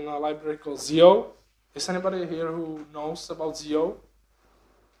in a library called Zio. Is anybody here who knows about Zio?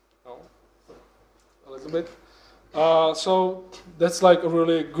 No? A little bit. So that's a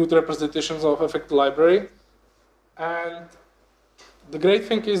really good representation of effect library. And the great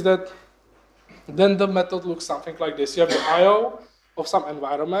thing is that then the method looks something like this. You have the IO of some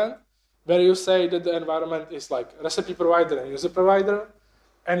environment, where you say that the environment is recipe provider and user provider.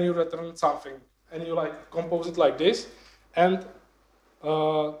 and you return something, and you like compose it like this. And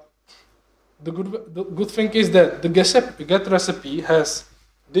the good thing is that the get recipe has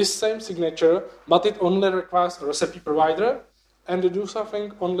this same signature, but it only requires a recipe provider, and the do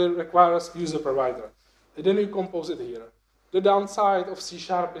something only requires user provider. And then you compose it here. The downside of C#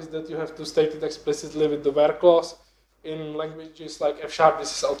 is that you have to state it explicitly with the where clause. In languages like F#,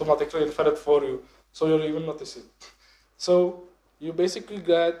 this is automatically inferred for you, so you'll even notice it. So you basically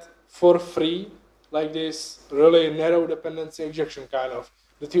get for free like this really narrow dependency injection kind of,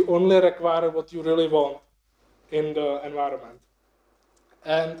 that you only require what you really want in the environment.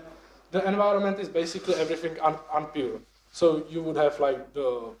 And the environment is basically everything unpure. So you would have like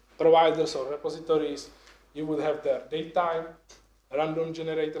the providers or repositories, you would have their datetime, random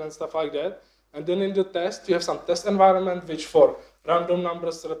generator and stuff like that. And then in the test, you have some test environment, which for random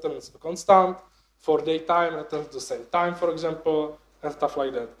numbers returns a constant, for datetime returns the same time, for example, and stuff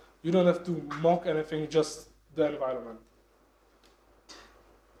like that. You don't have to mock anything, just the environment.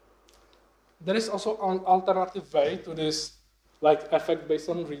 There is also an alternative way to this like effect based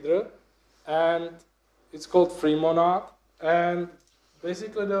on reader, and it's called free monad. And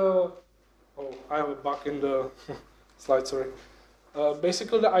basically I have a bug in the slide, sorry.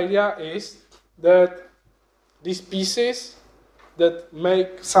 Basically the idea is that these pieces that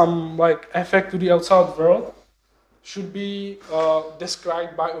make some like effect to the outside world should be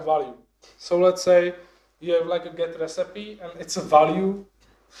described by a value. So let's say you have like a get recipe and it's a value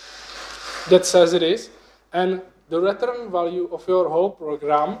that says it is, and the return value of your whole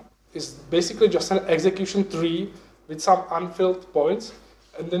program is basically just an execution tree with some unfilled points,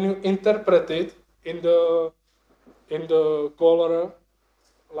 and then you interpret it in the caller,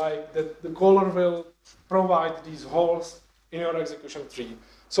 like that the caller will provide these holes in your execution tree.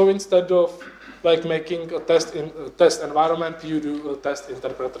 So instead of like making a test environment, you do a test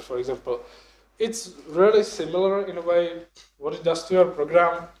interpreter, for example. It's really similar in a way what it does to your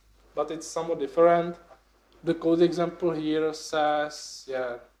program, but it's somewhat different. The code example here says,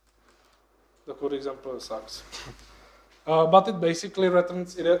 yeah, the code example sucks. But it basically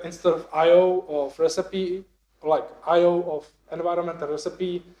returns, instead of IO of recipe, like IO of environmental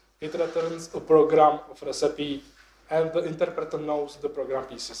recipe, it returns a program of recipe, and the interpreter knows the program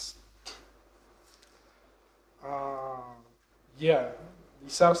pieces. Yeah,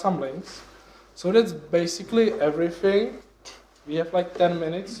 these are some links. So that's basically everything. We have like 10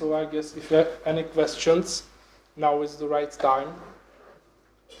 minutes, so I guess if you have any questions, now is the right time.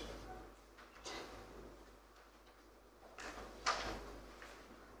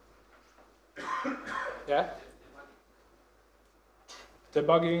 Yeah?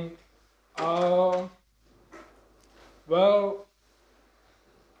 Debugging. Well,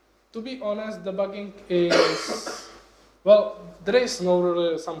 to be honest, debugging is, well, there is no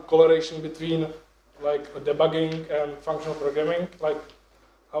really some correlation between like debugging and functional programming, like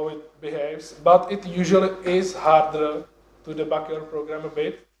how it behaves, but it usually is harder to debug your program a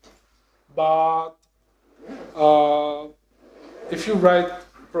bit. But if you write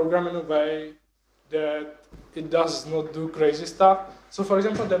program in a way that it does not do crazy stuff. So for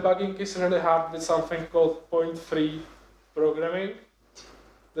example, debugging is really hard with something called point-free programming.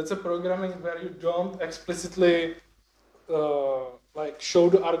 That's a programming where you don't explicitly like show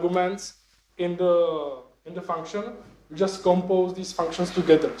the arguments in the function. You just compose these functions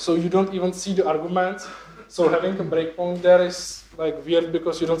together. So you don't even see the arguments. So having a breakpoint there is like weird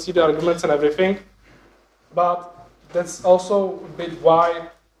because you don't see the arguments and everything. But that's also a bit why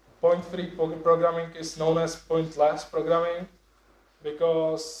point-free programming is known as pointless programming,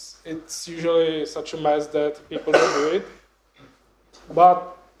 because it's usually such a mess that people don't do it.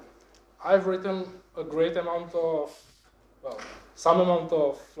 But I've written a great amount of, well, some amount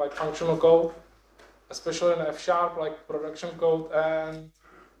of like functional code, especially in F#, like production code, and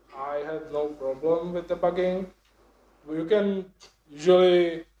I had no problem with debugging. You can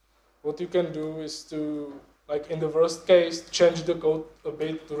usually, what you can do is to, like in the worst case, change the code a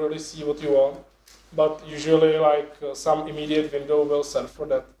bit to really see what you want. But usually like some immediate window will serve for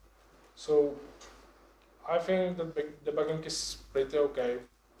that. So I think that debugging is pretty okay.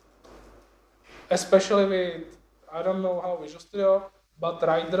 Especially with, I don't know how Visual Studio, but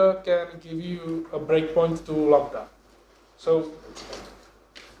Rider can give you a breakpoint to Lambda. So,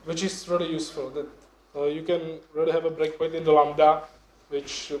 which is really useful, that you can really have a breakpoint in the Lambda,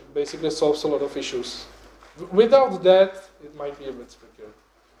 which basically solves a lot of issues. Without that, it might be a bit trickier.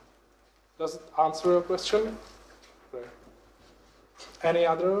 Does it answer your question? Great. Any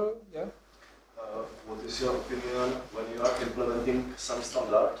other? Yeah? What is your opinion when you are implementing some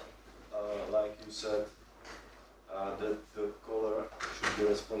standard? Like you said, that the caller should be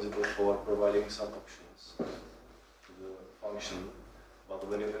responsible for providing some options to the function. But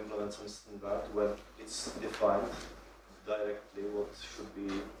when you implement some standard, when it's defined directly what should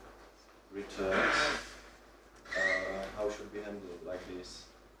be returned, how should be handled like this?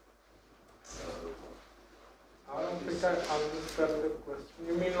 I don't think I understand the question.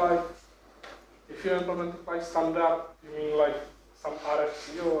 You mean like, if you implement it like standard, you mean like some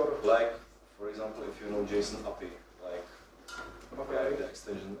RFC or? Like, for example, if you know JSON API, like the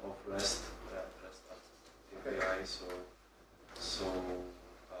extension of REST API, so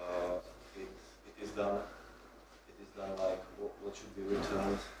it is done like what should be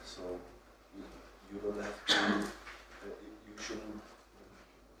returned. So you don't have to, you shouldn't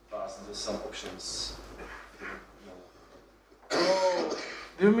pass some options. So,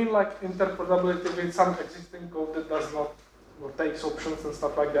 do you mean like interpretability with some existing code that does not takes options and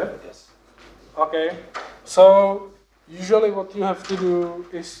stuff like that? Yes. Okay. So usually what you have to do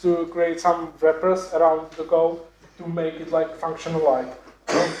is to create some wrappers around the code to make it like functional like.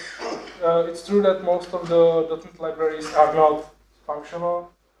 It's true that most of the .NET libraries are not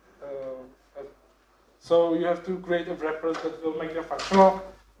functional. So you have to create a wrapper that will make them functional.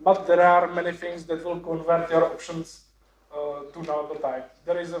 But there are many things that will convert your options to nullable type.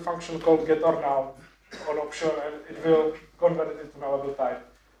 There is a function called get or null on option, and it will convert it into nullable type.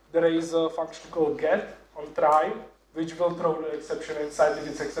 There is a function called get on try, which will throw the exception inside if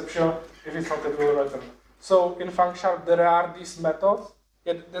it's exceptional. If it's not, it will return. So in function, there are these methods.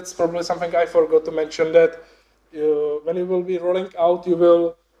 That's probably something I forgot to mention, that when you will be rolling out, you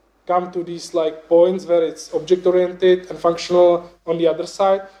will come to these like points where it's object-oriented and functional on the other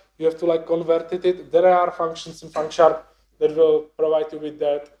side. You have to like convert it. There are functions in function that will provide you with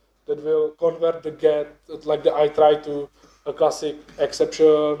that will convert the get, like the I try to a classic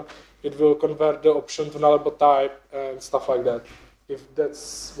exception. It will convert the option to nullable type and stuff like that. If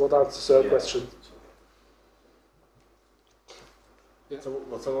that's what answers your question. Yeah. So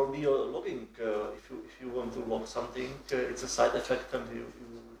what will be your logging? If you want to log something, it's a side effect, and you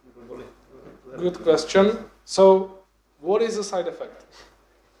will Good question. So what is a side effect?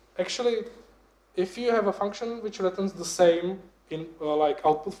 Actually, if you have a function which returns the same in like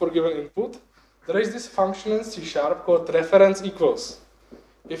output for given input, there is this function in C# called reference equals.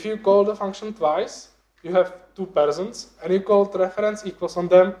 If you call the function twice, you have two persons, and you call reference equals on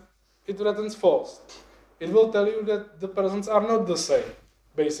them, it returns false. It will tell you that the persons are not the same,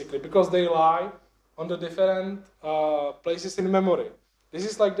 basically, because they lie on the different places in memory. This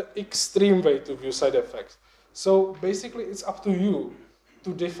is like the extreme way to view side effects. So basically, it's up to you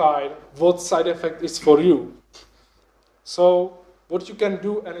to define what side effect is for you. So what you can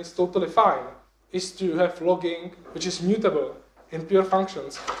do, and it's totally fine, is to have logging, which is mutable in pure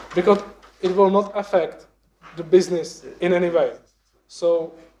functions, because it will not affect the business in any way.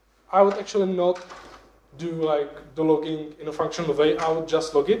 So I would actually not do like the logging in a functional way. I would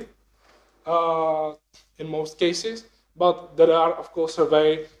just log it in most cases. But there are, of course, a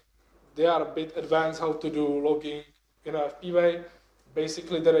way. They are a bit advanced how to do logging in a FP way.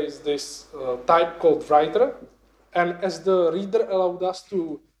 Basically, there is this type called writer, and as the reader allowed us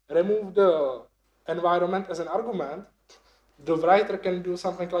to remove the environment as an argument, the writer can do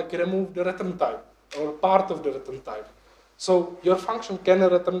something like remove the return type or part of the return type. So your function can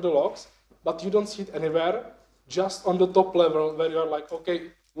return the logs, but you don't see it anywhere, just on the top level where you're like,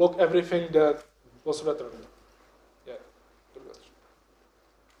 okay, log everything that was returned. Yeah.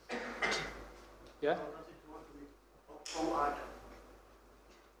 Yeah?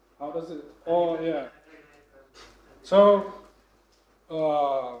 How does it? Oh, yeah. So,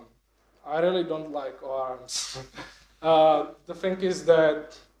 I really don't like ORMs. The thing is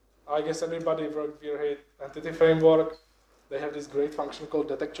that I guess everybody worked with entity framework. They have this great function called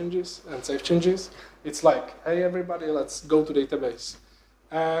detect changes and save changes. It's like, hey, everybody, let's go to database.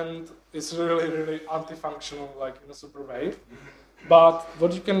 And it's really, really anti-functional, like in a super way. But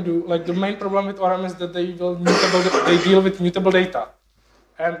what you can do, like the main problem with ORM is that they deal with mutable data.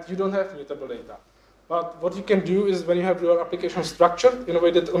 And you don't have mutable data. But what you can do is when you have your application structured in a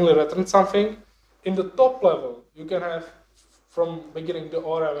way that only returns something, in the top level, you can have from beginning the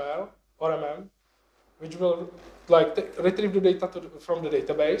ORMM, which will like retrieve the data from the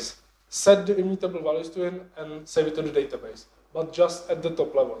database, set the immutable values to it, and save it to the database. But just at the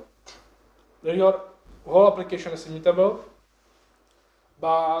top level. Then your whole application is immutable,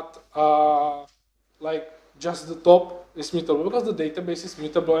 but like just the top is mutable because the database is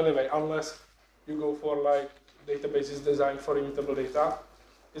mutable anyway, unless you go for like databases designed for immutable data.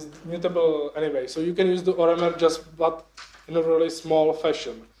 It's mutable anyway, so you can use the ORMR just but in a really small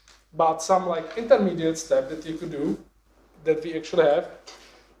fashion. But some like intermediate step that you could do, that we actually have,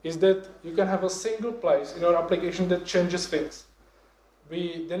 is that you can have a single place in your application that changes things.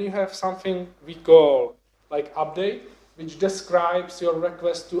 Then you have something we call like update, which describes your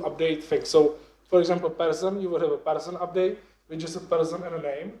request to update things. So, for example, person, you would have a person update, which is a person and a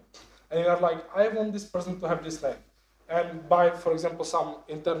name. And you're like, I want this person to have this name. And by, for example, some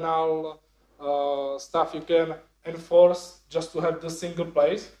internal stuff, you can enforce just to have the single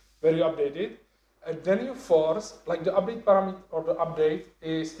place where you update it. And then you force, like the update parameter or the update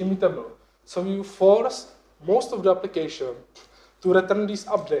is immutable. So you force most of the application to return these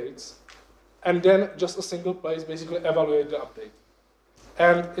updates, and then just a single place basically evaluate the update.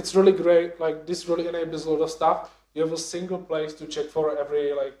 And it's really great, like this really enables a lot of stuff. You have a single place to check for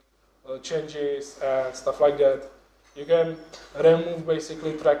every like changes and stuff like that. You can remove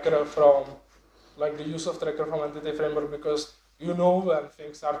basically tracker from, like the use of tracker from entity framework, because you know when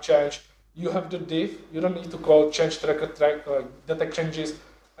things are changed. You have the diff, you don't need to call change tracker detect changes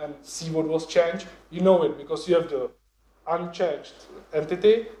and see what was changed. You know it because you have the unchanged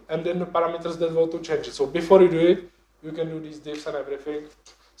entity and then the parameters that want to change it. So before you do it, you can do these diffs and everything.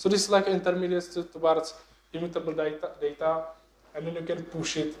 So this is like an intermediate step towards immutable data, and then you can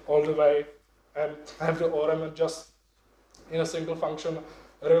push it all the way and have the ORM just in a single function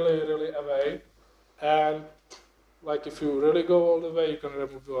really away. And like if you really go all the way, you can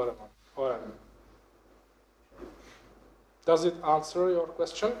remove the ORM. Does it answer your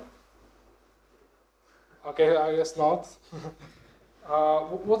question? Okay, I guess not.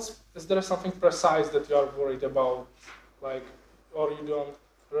 Is there something precise that you are worried about, like, or you don't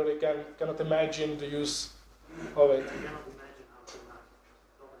really cannot imagine the use of it? I cannot imagine how to map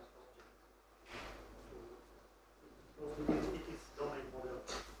domain object. It is domain model.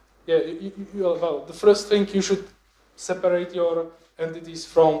 Yeah, well, the first thing you should separate your entities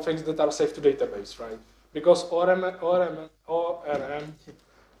from things that are safe to database, right? Because ORM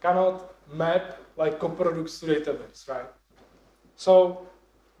cannot map like coproducts to database, right? So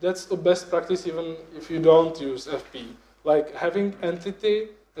that's the best practice even if you don't use FP. Like having entity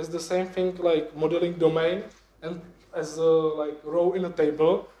is the same thing like modeling domain and as a like row in a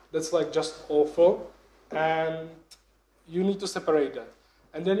table, that's like just awful. And you need to separate that.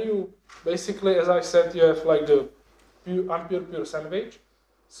 And then you basically, as I said, you have like the pure sandwich.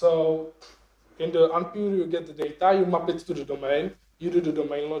 So in the unpure, you get the data, you map it to the domain, you do the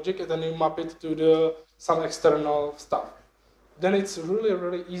domain logic, and then you map it to some external stuff. Then it's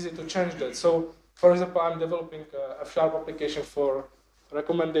really easy to change that. So, for example, I'm developing a F# application for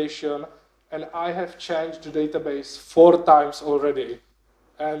recommendation, and I have changed the database 4 times already,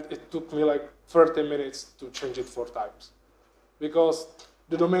 and it took me like 30 minutes to change it 4 times. Because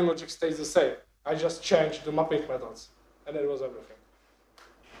the domain logic stays the same. I just changed the mapping methods, and that was everything.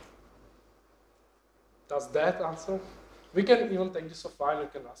 Does that answer? We can even take this offline. You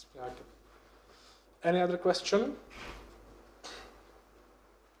can ask me. Any other question?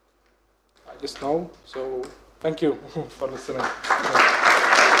 I guess no. So thank you for listening.